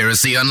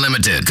 Conspiracy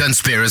Unlimited,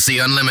 Conspiracy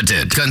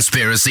Unlimited,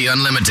 Conspiracy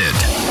Unlimited.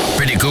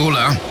 Pretty cool,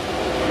 huh?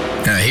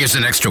 Here's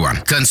an extra one.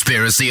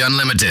 Conspiracy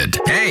Unlimited.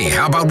 Hey,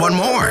 how about one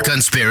more?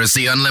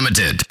 Conspiracy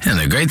Unlimited. And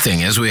the great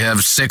thing is we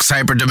have 6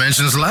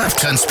 hyperdimensions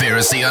left.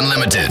 Conspiracy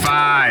Unlimited.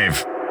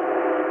 5.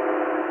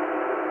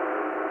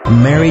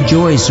 Mary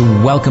Joyce,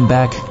 welcome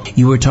back.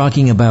 You were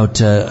talking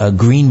about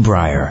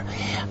Greenbrier.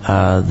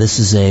 This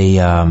is it's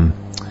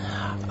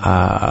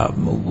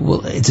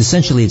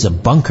a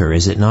bunker,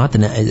 is it not?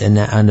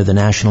 Under the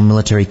National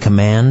Military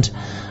Command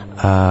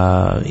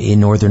in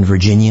Northern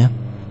Virginia?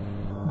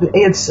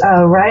 It's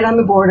right on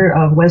the border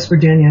of West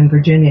Virginia and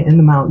Virginia in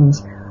the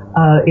mountains.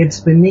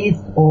 It's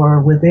beneath or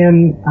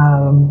within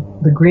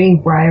the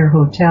Greenbrier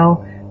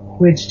Hotel,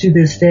 which to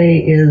this day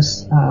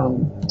is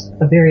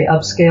a very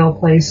upscale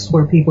place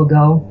where people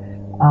go.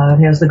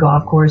 It has the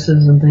golf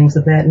courses and things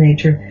of that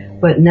nature.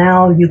 But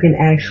now you can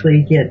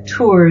actually get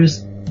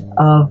tours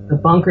of the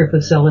bunker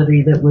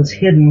facility that was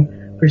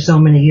hidden for so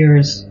many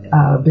years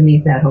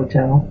beneath that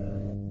hotel.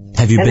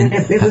 Have you been?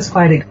 It was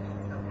quite.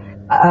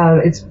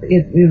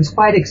 It was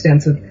quite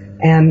extensive,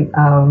 and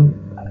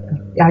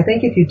I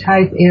think if you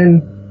type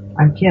in,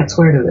 I can't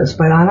swear to this,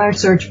 but on our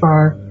search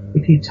bar,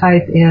 if you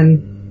type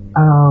in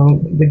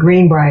the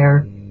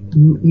Greenbrier,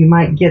 you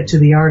might get to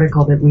the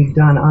article that we've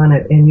done on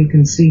it, and you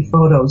can see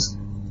photos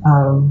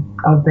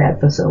of that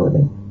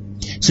facility.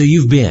 So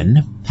you've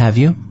been, have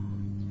you?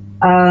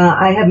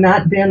 I have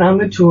not been on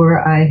the tour.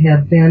 I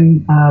have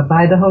been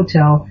by the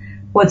hotel.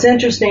 What's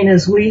interesting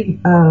is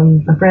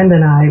a friend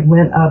and I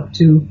went up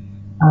to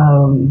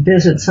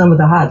visit some of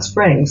the hot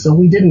springs, so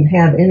we didn't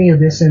have any of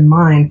this in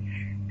mind.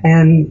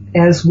 And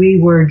as we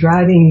were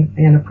driving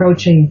and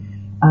approaching,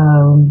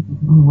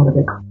 what do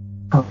they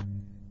call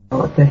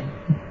it? The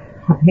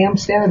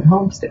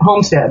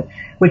Homestead,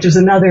 which is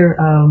another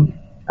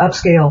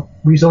upscale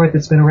resort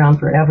that's been around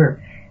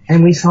forever.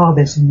 And we saw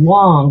this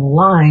long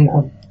line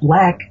of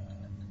black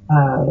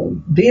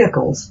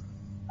vehicles,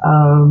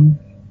 and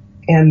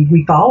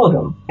we followed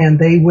them, and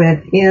they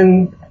went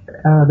in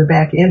the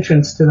back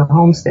entrance to the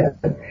homestead.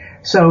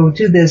 So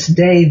to this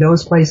day,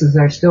 those places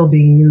are still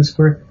being used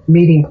for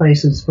meeting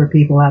places for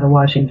people out of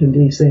Washington,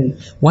 D.C.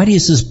 Why do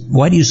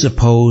you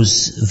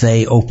suppose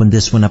they opened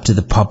this one up to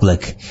the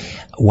public?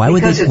 Why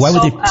would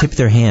they tip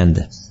their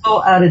hand?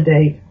 So out of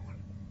date,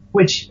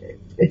 which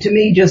to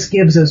me just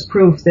gives us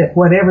proof that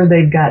whatever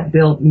they've got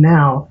built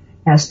now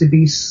has to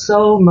be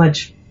so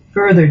much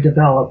further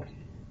developed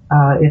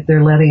if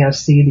they're letting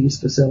us see these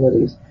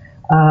facilities.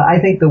 I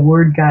think the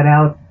word got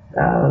out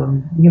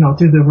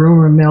through the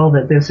rumor mill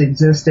that this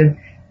existed,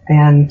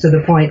 and to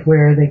the point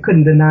where they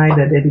couldn't deny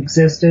that it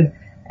existed,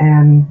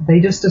 and they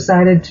just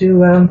decided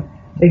to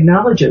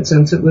acknowledge it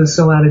since it was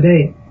so out of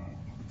date.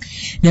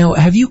 Now,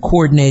 have you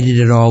coordinated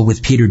at all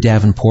with Peter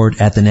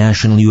Davenport at the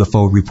National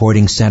UFO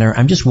Reporting Center?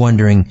 I'm just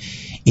wondering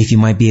if you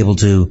might be able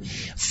to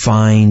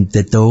find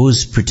that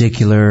those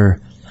particular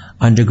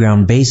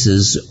underground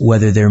bases,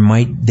 whether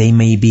they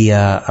may be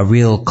a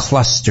real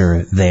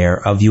cluster there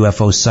of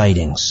UFO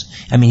sightings.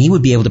 I mean, he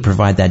would be able to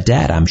provide that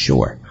data, I'm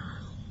sure.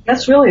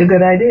 That's really a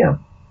good idea.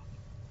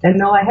 And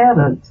no, I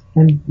haven't.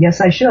 And yes,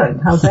 I should.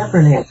 How's that for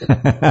an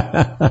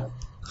answer?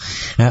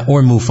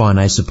 Or MUFON,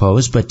 I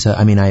suppose. But,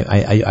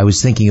 I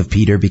was thinking of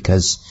Peter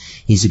because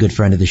he's a good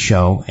friend of the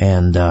show,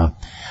 and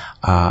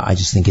I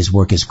just think his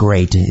work is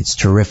great. It's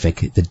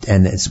terrific,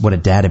 and it's what a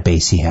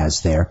database he has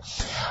there.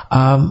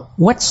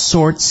 What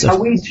sorts of...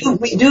 We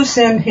do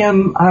send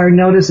him our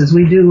notices.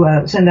 We do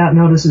send out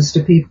notices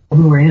to people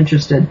who are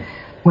interested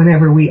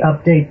whenever we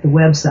update the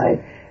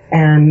website.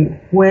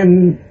 And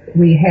when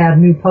we have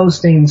new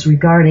postings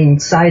regarding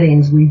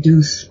sightings, we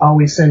do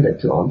always send it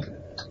to them.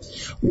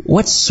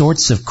 What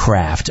sorts of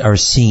craft are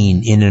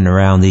seen in and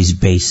around these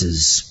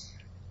bases?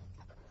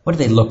 What do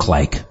they look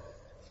like?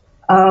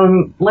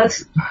 The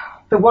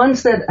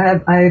ones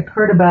that I've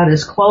heard about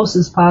as close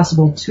as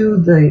possible to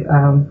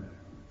the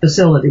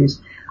facilities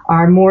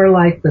are more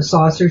like the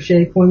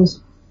saucer-shaped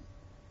ones.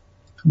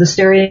 The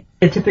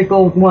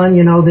stereotypical one,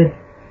 that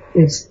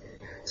it's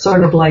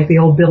sort of like the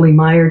old Billy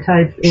Meyer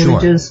type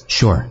images.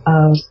 Sure.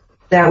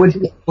 That would be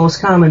the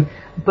most common.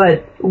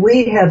 But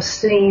we have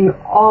seen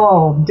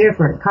all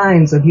different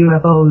kinds of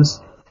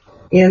UFOs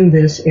in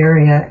this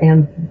area,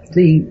 and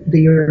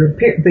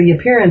the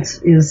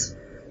appearance is,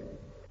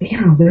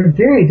 they're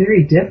very,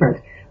 very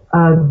different.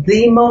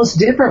 The most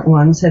different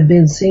ones have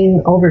been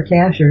seen over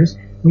cachers.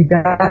 We've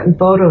gotten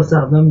photos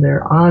of them.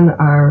 They're on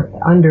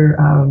under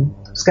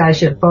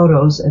Skyship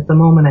Photos at the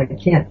moment. I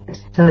can't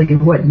tell you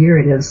what year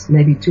it is,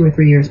 maybe 2 or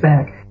 3 years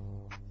back.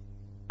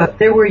 But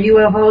there were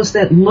UFOs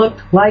that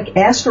looked like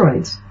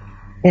asteroids,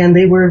 and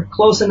they were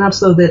close enough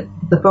so that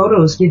the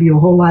photos give you a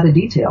whole lot of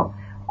detail.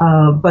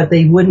 But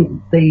they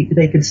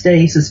could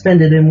stay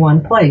suspended in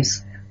one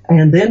place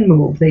and then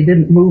move. They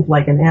didn't move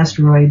like an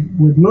asteroid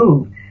would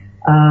move.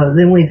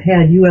 Then we've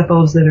had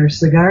UFOs that are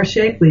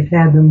cigar-shaped. We've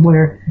had them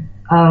where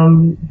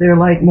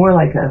they're more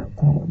like a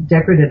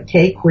decorative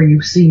cake where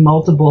you see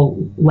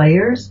multiple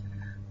layers.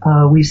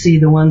 We see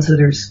the ones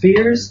that are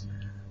spheres.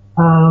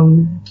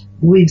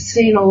 We've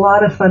seen a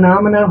lot of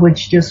phenomena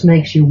which just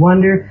makes you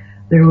wonder.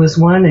 There was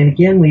one, and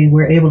again, we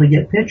were able to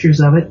get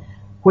pictures of it,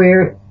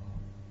 where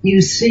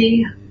you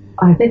see,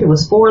 I think it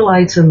was 4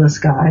 lights in the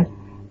sky,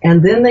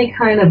 and then they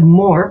kind of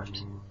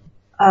morphed.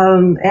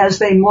 As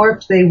they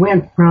morphed, they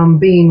went from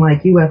being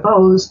like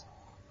UFOs,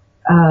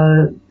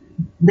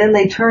 then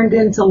they turned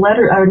into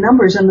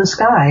numbers in the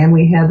sky, and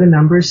we had the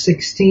numbers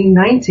 16,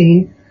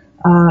 19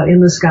 in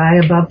the sky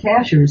above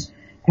cachers,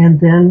 and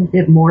then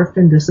it morphed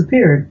and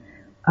disappeared.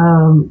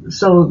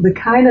 So the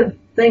kind of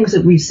things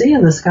that we see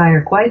in the sky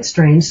are quite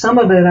strange. Some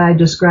of it I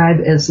describe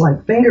as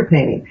like finger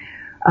painting,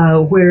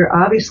 where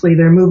obviously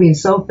they're moving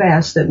so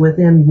fast that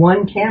within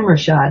one camera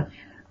shot,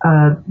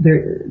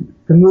 the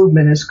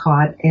movement is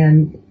caught,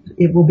 and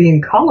it will be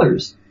in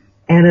colors,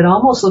 and it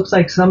almost looks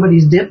like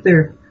somebody's dipped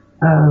their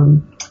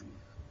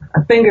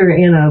a finger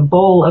in a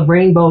bowl of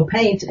rainbow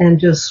paint and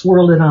just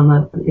swirled it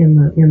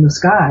in the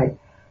sky.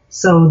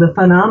 So the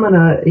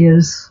phenomena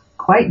is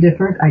quite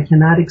different. I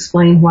cannot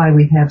explain why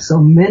we have so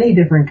many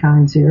different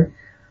kinds here,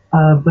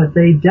 but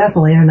they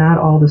definitely are not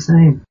all the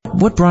same.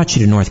 What brought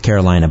you to North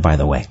Carolina, by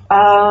the way?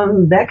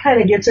 That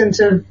kind of gets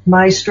into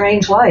my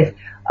strange life.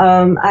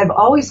 I've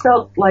always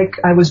felt like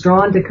I was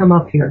drawn to come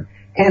up here.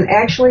 And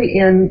actually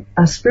in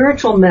a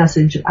spiritual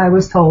message, I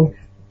was told,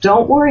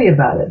 don't worry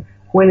about it.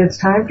 When it's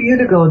time for you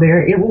to go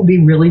there, it will be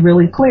really,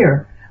 really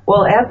clear.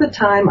 Well, at the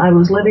time, I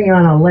was living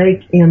on a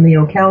lake in the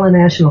Ocala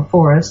National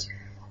Forest,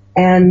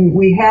 and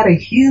we had a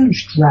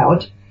huge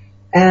drought,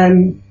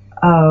 and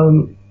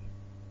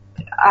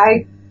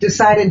I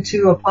decided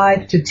to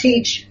apply to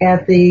teach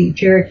at the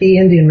Cherokee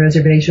Indian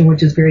Reservation,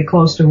 which is very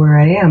close to where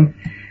I am.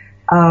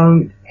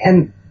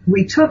 And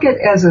we took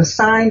it as a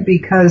sign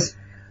because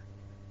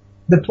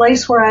the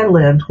place where I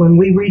lived, when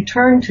we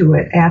returned to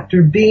it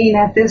after being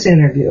at this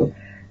interview,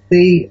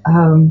 the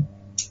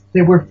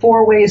there were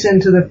 4 ways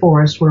into the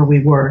forest where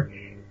we were.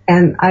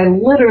 And I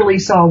literally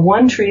saw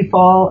one tree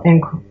fall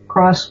and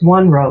cross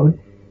one road.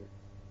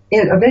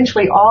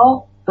 Eventually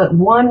all but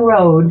one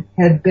road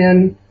had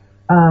been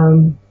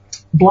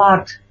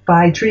blocked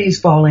by trees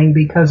falling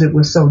because it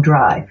was so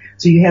dry.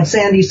 So you have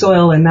sandy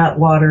soil and not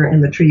water,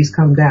 and the trees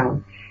come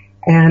down.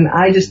 And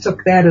I just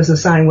took that as a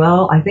sign,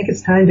 well, I think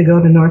it's time to go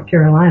to North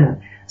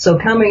Carolina. So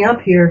coming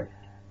up here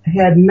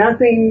had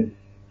nothing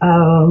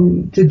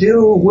to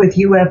do with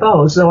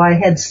UFOs, though I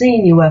had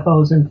seen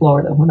UFOs in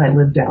Florida when I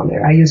lived down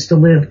there. I used to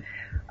live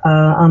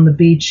on the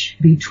beach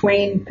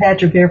between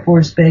Patrick Air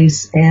Force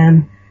Base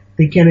and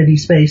the Kennedy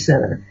Space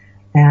Center,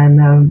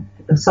 and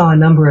saw a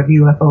number of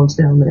UFOs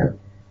down there.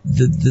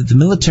 The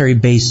military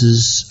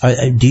bases,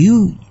 do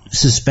you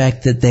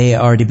suspect that they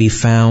are to be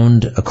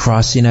found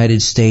across the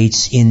United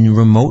States in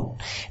remote,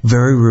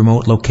 very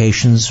remote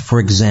locations? For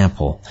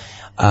example,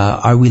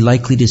 are we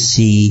likely to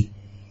see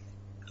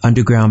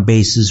underground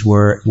bases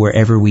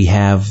wherever we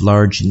have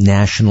large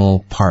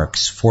national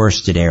parks,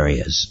 forested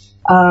areas?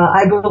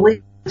 I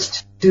believe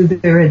it's to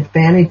their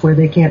advantage where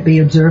they can't be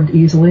observed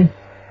easily.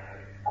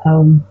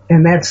 And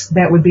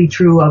that would be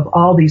true of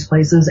all these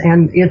places.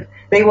 And if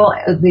they will,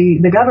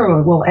 the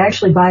government will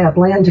actually buy up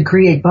land to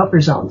create buffer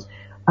zones.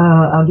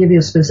 I'll give you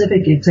a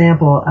specific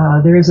example.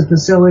 There is a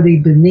facility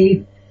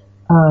beneath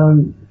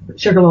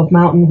Sugarloaf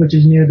Mountain, which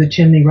is near the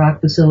Chimney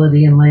Rock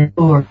facility in Lake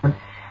Lure,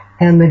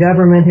 and the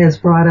government has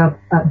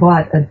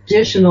bought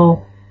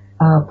additional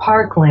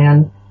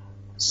parkland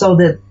so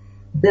that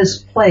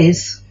this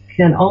place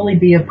can only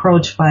be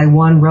approached by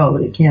one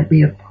road. It can't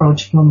be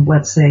approached from,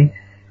 let's say,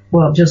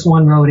 just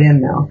one road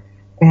in now.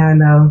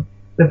 And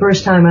the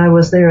first time I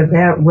was there,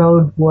 that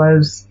road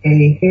was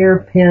a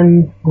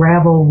hairpin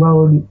gravel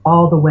road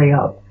all the way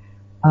up.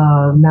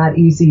 Not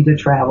easy to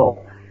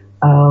travel.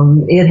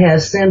 It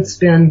has since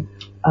been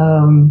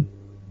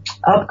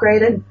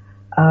upgraded.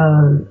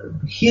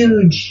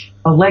 Huge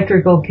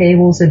electrical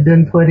cables had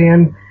been put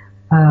in.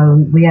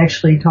 We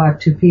actually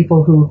talked to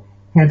people who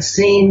had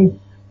seen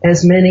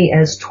as many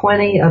as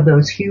 20 of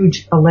those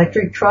huge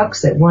electric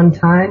trucks at one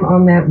time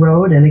on that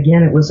road. And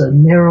again, it was a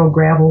narrow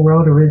gravel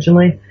road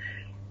originally.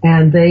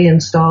 And they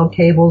installed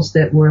cables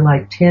that were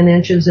like 10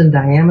 inches in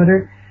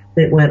diameter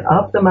that went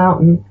up the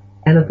mountain.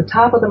 And at the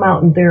top of the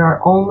mountain, there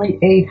are only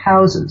 8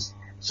 houses.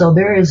 So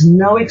there is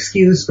no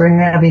excuse for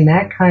having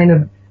that kind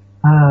of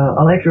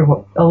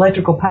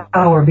electrical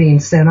power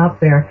being sent up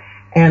there.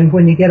 And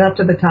when you get up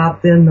to the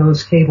top, then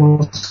those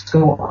cables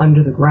go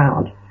under the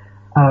ground.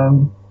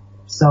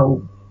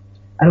 So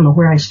I don't know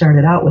where I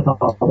started out with all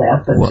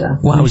that,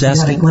 but I was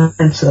asking, got a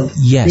glimpse of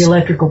the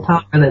electrical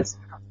power that's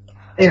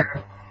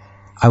there.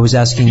 I was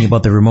asking you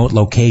about the remote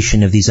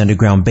location of these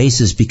underground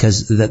bases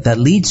because that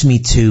leads me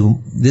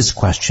to this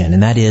question,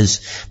 and that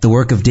is the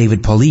work of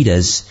David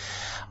Paulides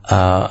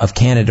of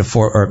Canada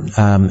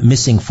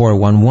Missing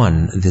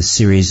 411, this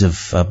series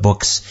of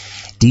books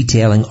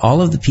detailing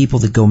all of the people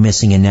that go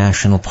missing in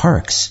national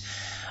parks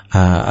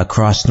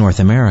across North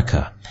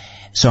America.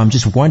 So I'm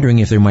just wondering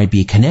if there might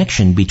be a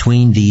connection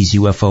between these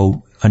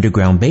UFO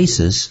underground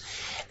bases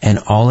and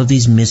all of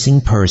these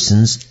missing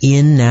persons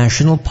in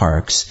national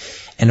parks.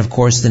 And of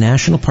course, the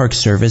National Park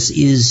Service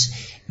is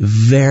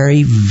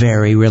very,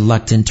 very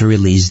reluctant to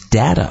release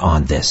data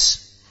on this.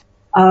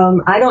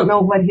 I don't know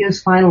what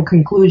his final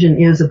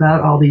conclusion is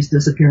about all these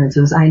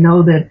disappearances. I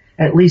know that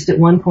at least at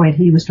one point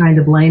he was trying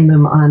to blame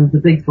them on the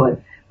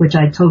Bigfoot, which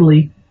I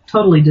totally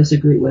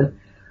disagree with.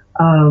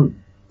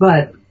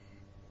 But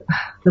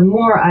the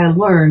more I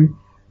learn,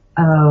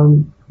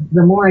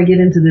 the more I get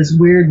into this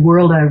weird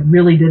world I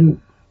really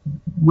didn't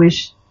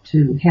wish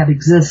to have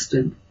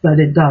existed, but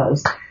it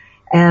does.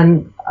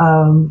 And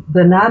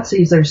the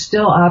Nazis are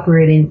still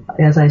operating,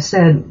 as I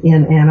said,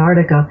 in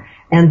Antarctica,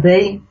 and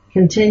they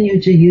continue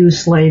to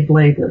use slave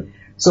labor.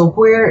 So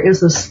where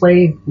is the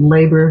slave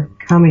labor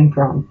coming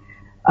from?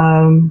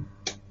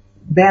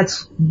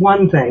 That's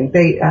one thing.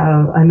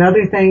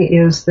 Another thing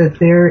is that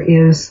there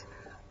is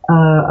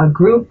a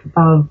group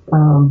of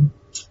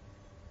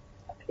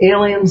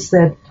aliens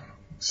that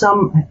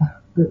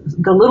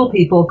the little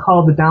people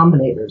call the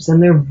Dominators,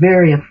 and they're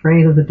very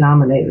afraid of the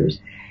Dominators.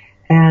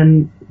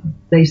 And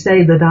they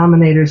say the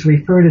Dominators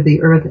refer to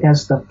the Earth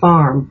as the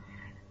farm,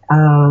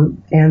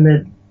 and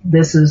that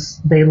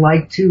they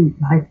like to,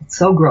 it's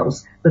so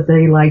gross, but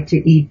they like to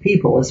eat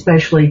people,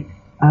 especially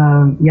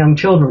young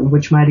children,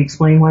 which might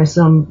explain why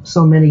so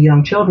many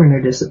young children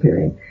are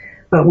disappearing.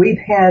 But we've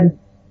had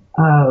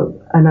a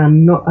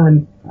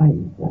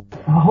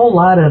whole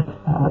lot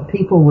of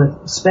people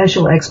with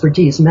special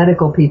expertise,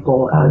 medical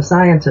people,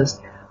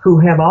 scientists, who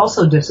have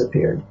also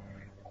disappeared.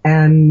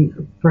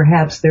 And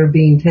perhaps they're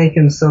being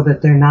taken so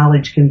that their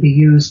knowledge can be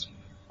used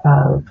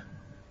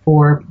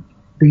for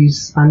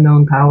these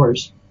unknown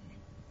powers.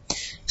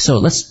 So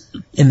let's,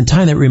 in the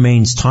time that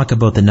remains, talk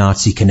about the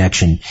Nazi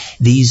connection.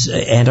 These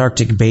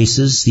Antarctic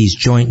bases, these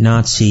joint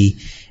Nazi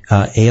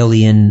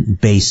alien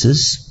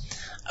bases,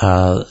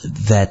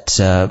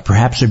 that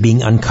perhaps are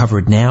being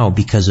uncovered now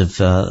because of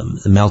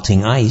the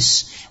melting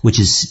ice, which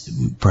is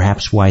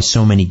perhaps why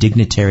so many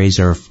dignitaries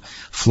are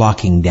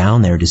flocking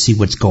down there to see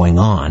what's going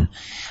on.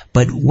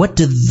 But what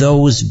do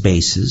those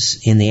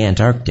bases in the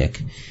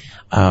Antarctic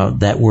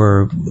that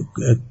were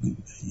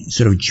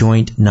sort of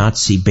joint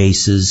Nazi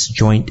bases,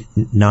 joint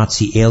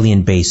Nazi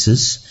alien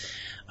bases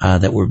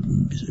that were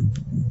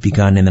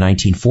begun in the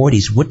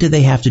 1940s, what do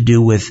they have to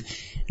do with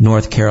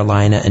North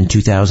Carolina in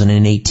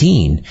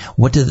 2018?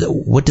 What do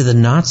the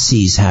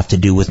Nazis have to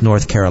do with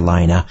North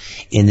Carolina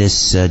in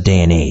this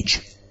day and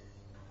age?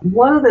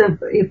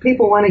 If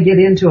people want to get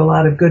into a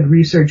lot of good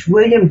research,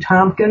 William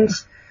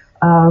Tompkins,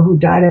 who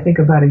died, I think,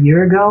 about a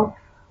year ago,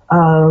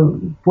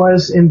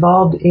 was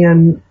involved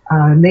in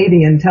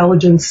Navy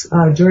intelligence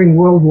during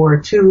World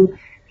War II.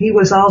 He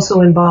was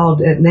also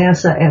involved at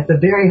NASA at the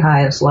very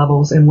highest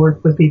levels and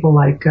worked with people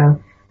like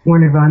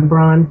Wernher von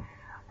Braun.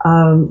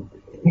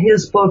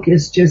 His book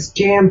is just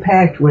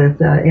jam-packed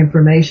with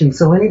information.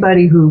 So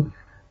anybody who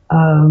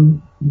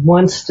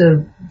wants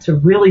to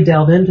really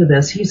delve into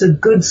this, he's a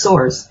good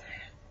source.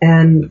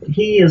 And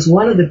he is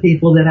one of the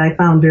people that I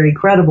found very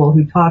credible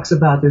who talks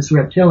about this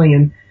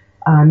reptilian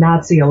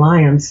Nazi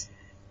alliance.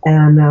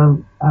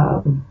 And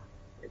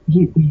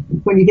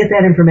when you get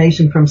that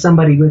information from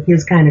somebody with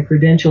his kind of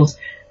credentials,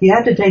 you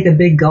have to take a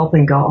big gulp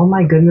and go, oh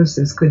my goodness,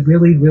 this could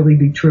really, really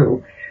be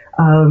true.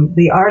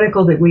 The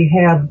article that we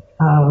have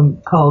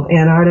called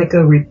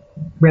Antarctica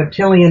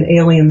Reptilian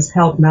Aliens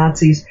Help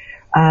Nazis,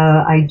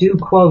 I do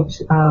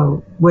quote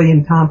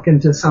William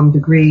Tompkins to some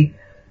degree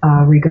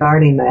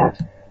regarding that.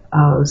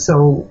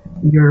 So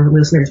your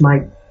listeners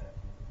might,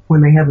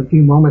 when they have a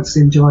few moments,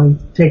 enjoy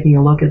taking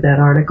a look at that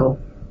article.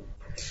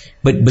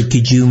 But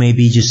could you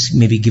maybe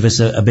give us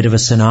a bit of a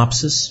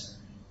synopsis?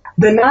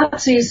 The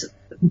Nazis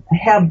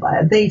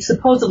they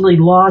supposedly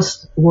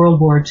lost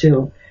World War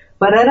II,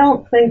 but I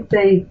don't think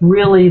they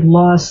really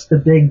lost the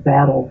big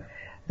battle.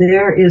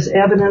 There is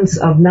evidence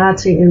of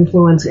Nazi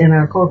influence in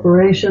our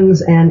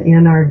corporations and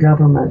in our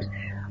government.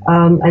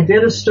 I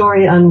did a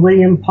story on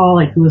William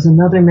Pollock, who was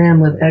another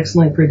man with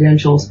excellent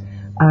credentials,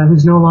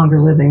 who's no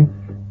longer living.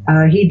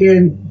 He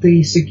did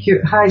the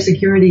high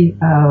security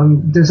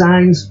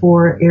designs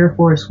for Air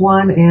Force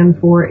One and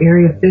for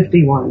Area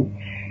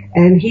 51.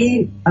 And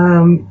he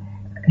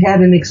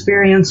had an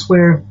experience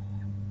where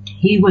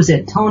he was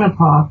at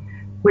Tonopah,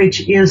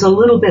 which is a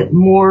little bit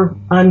more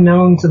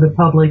unknown to the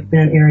public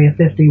than Area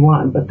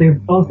 51, but they're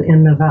both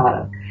in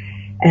Nevada.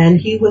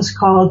 And he was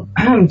called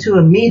to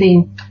a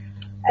meeting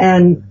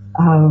and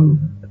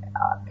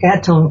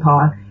at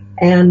Tonopah,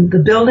 and the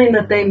building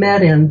that they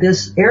met in,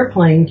 this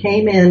airplane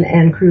came in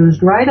and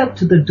cruised right up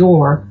to the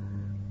door.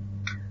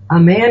 A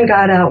man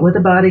got out with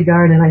a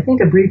bodyguard and I think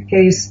a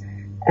briefcase,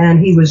 and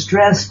he was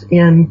dressed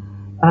in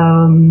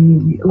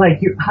like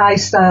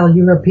high-style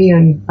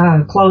European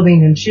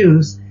clothing and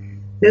shoes.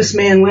 This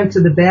man went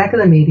to the back of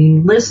the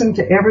meeting, listened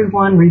to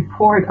everyone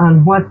report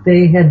on what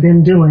they had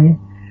been doing.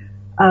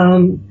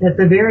 At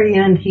the very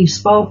end, he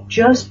spoke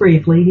just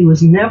briefly. He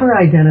was never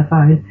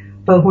identified,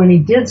 but when he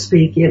did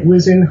speak, it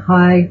was in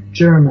High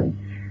German.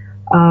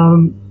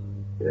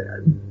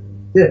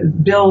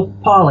 Bill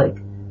Pollock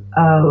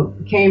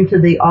came to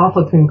the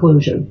awful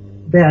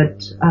conclusion that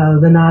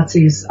the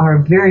Nazis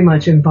are very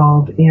much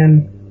involved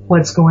in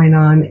what's going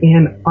on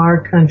in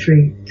our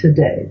country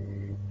today.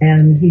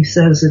 And he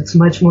says it's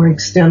much more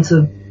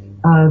extensive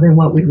than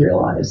what we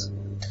realize.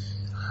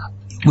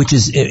 Which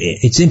is,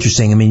 it's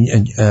interesting. I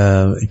mean,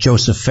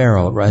 Joseph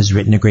Farrell has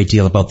written a great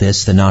deal about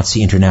this, the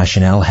Nazi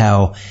Internationale,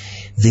 how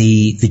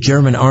the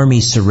German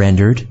army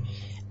surrendered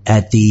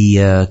at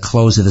the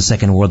close of the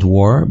Second World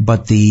War,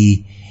 but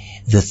the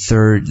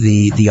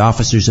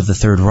officers of the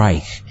Third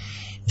Reich,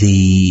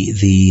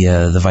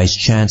 the vice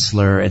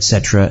chancellor,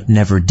 etc.,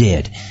 never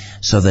did.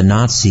 So the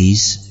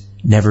Nazis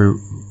never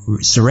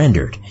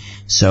surrendered.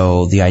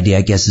 So the idea,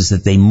 I guess, is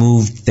that they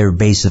moved their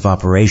base of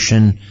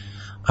operation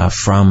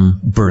from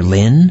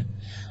Berlin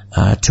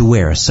to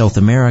where? South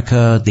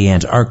America, the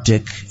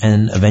Antarctic,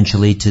 and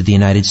eventually to the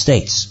United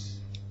States.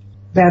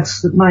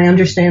 That's my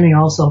understanding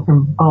also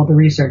from all the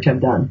research I've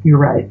done. You're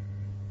right.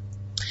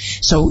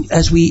 So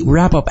as we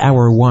wrap up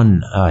hour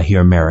one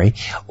here, Mary,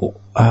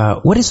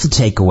 what is the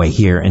takeaway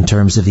here in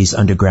terms of these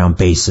underground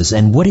bases,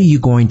 and what are you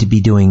going to be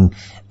doing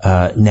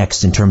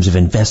next in terms of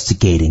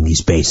investigating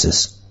these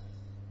bases?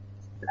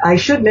 I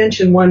should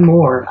mention one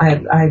more.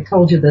 I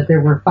told you that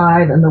there were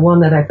 5, and the one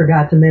that I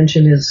forgot to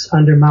mention is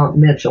under Mount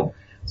Mitchell.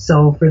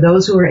 So for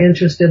those who are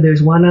interested,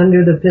 there's one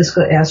under the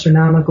Pisgah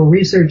Astronomical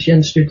Research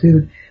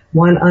Institute,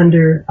 one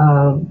under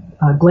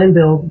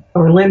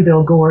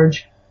Linville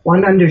Gorge,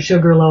 one under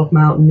Sugarloaf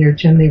Mountain near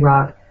Chimney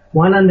Rock,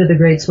 one under the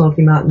Great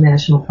Smoky Mountain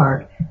National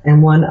Park,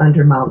 and one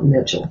under Mount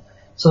Mitchell.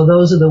 So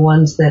those are the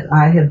ones that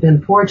I have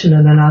been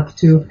fortunate enough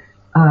to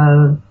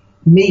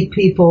meet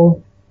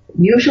people,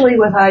 usually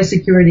with high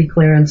security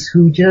clearance,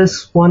 who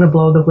just want to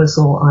blow the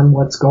whistle on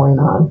what's going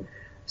on.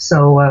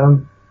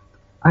 So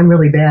I'm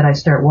really bad. I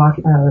start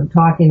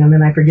talking, and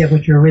then I forget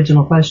what your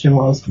original question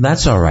was.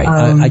 That's all right.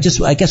 I guess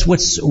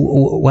what's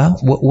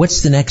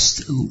the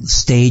next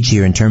stage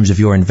here in terms of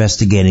your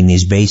investigating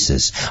these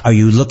bases? Are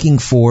you looking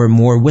for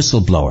more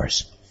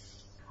whistleblowers?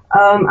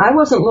 I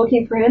wasn't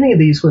looking for any of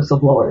these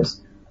whistleblowers.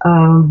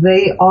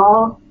 They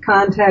all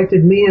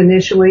contacted me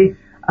initially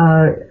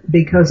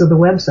because of the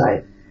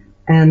website,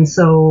 and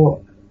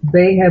so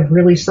they have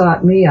really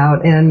sought me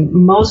out, and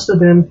most of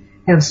them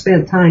have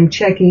spent time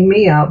checking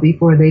me out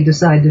before they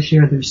decide to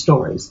share their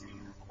stories.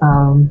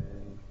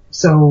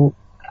 So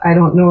I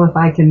don't know if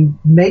I can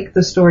make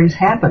the stories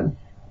happen,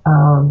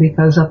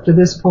 because up to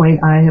this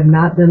point I have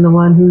not been the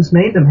one who's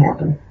made them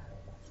happen.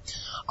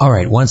 All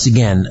right. Once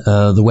again,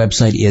 the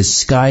website is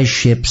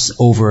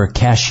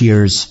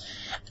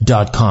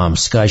skyshipsovercashiers.com,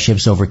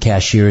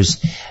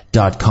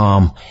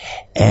 skyshipsovercashiers.com.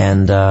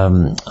 And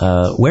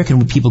where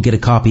can people get a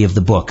copy of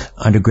the book,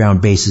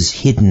 Underground Bases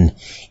Hidden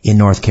in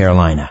North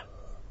Carolina?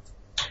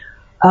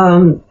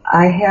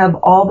 I have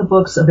all the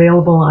books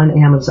available on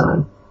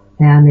Amazon,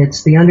 and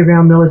it's the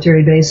Underground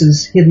Military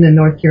Bases Hidden in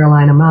North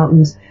Carolina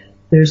Mountains.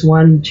 There's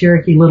one,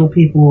 Cherokee Little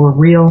People Were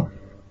Real,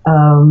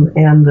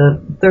 and the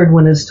third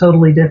one is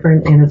totally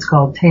different, and it's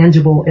called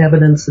Tangible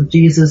Evidence of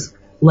Jesus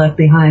Left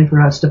Behind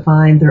for Us to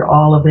Find. They're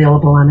all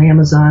available on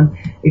Amazon.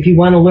 If you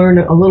want to learn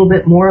a little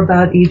bit more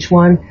about each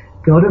one,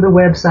 go to the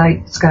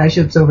website,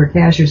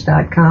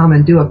 skyshipsovercashiers.com,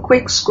 and do a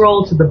quick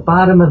scroll to the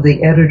bottom of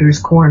the editor's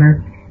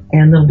corner,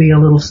 and there'll be a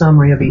little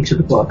summary of each of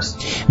the books.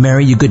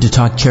 Mary, you good to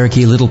talk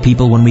Cherokee Little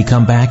People when we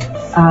come back?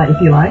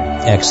 If you like.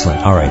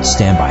 Excellent. All right,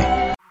 stand by.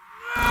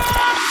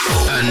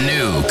 A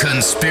new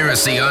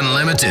Conspiracy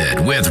Unlimited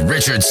with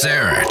Richard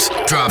Syrett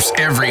drops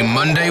every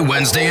Monday,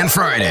 Wednesday, and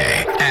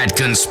Friday at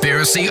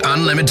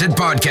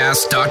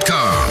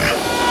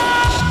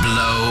conspiracyunlimitedpodcast.com.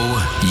 Blow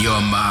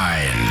your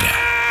mind.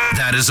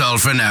 That is all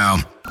for now.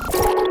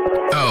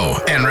 Oh,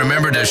 and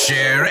remember to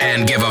share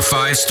and give a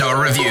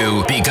 5-star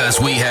review,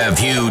 because we have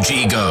huge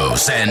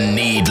egos and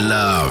need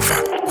love.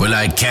 We're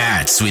like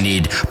cats. We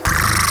need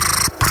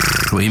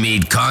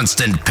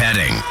constant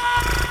petting.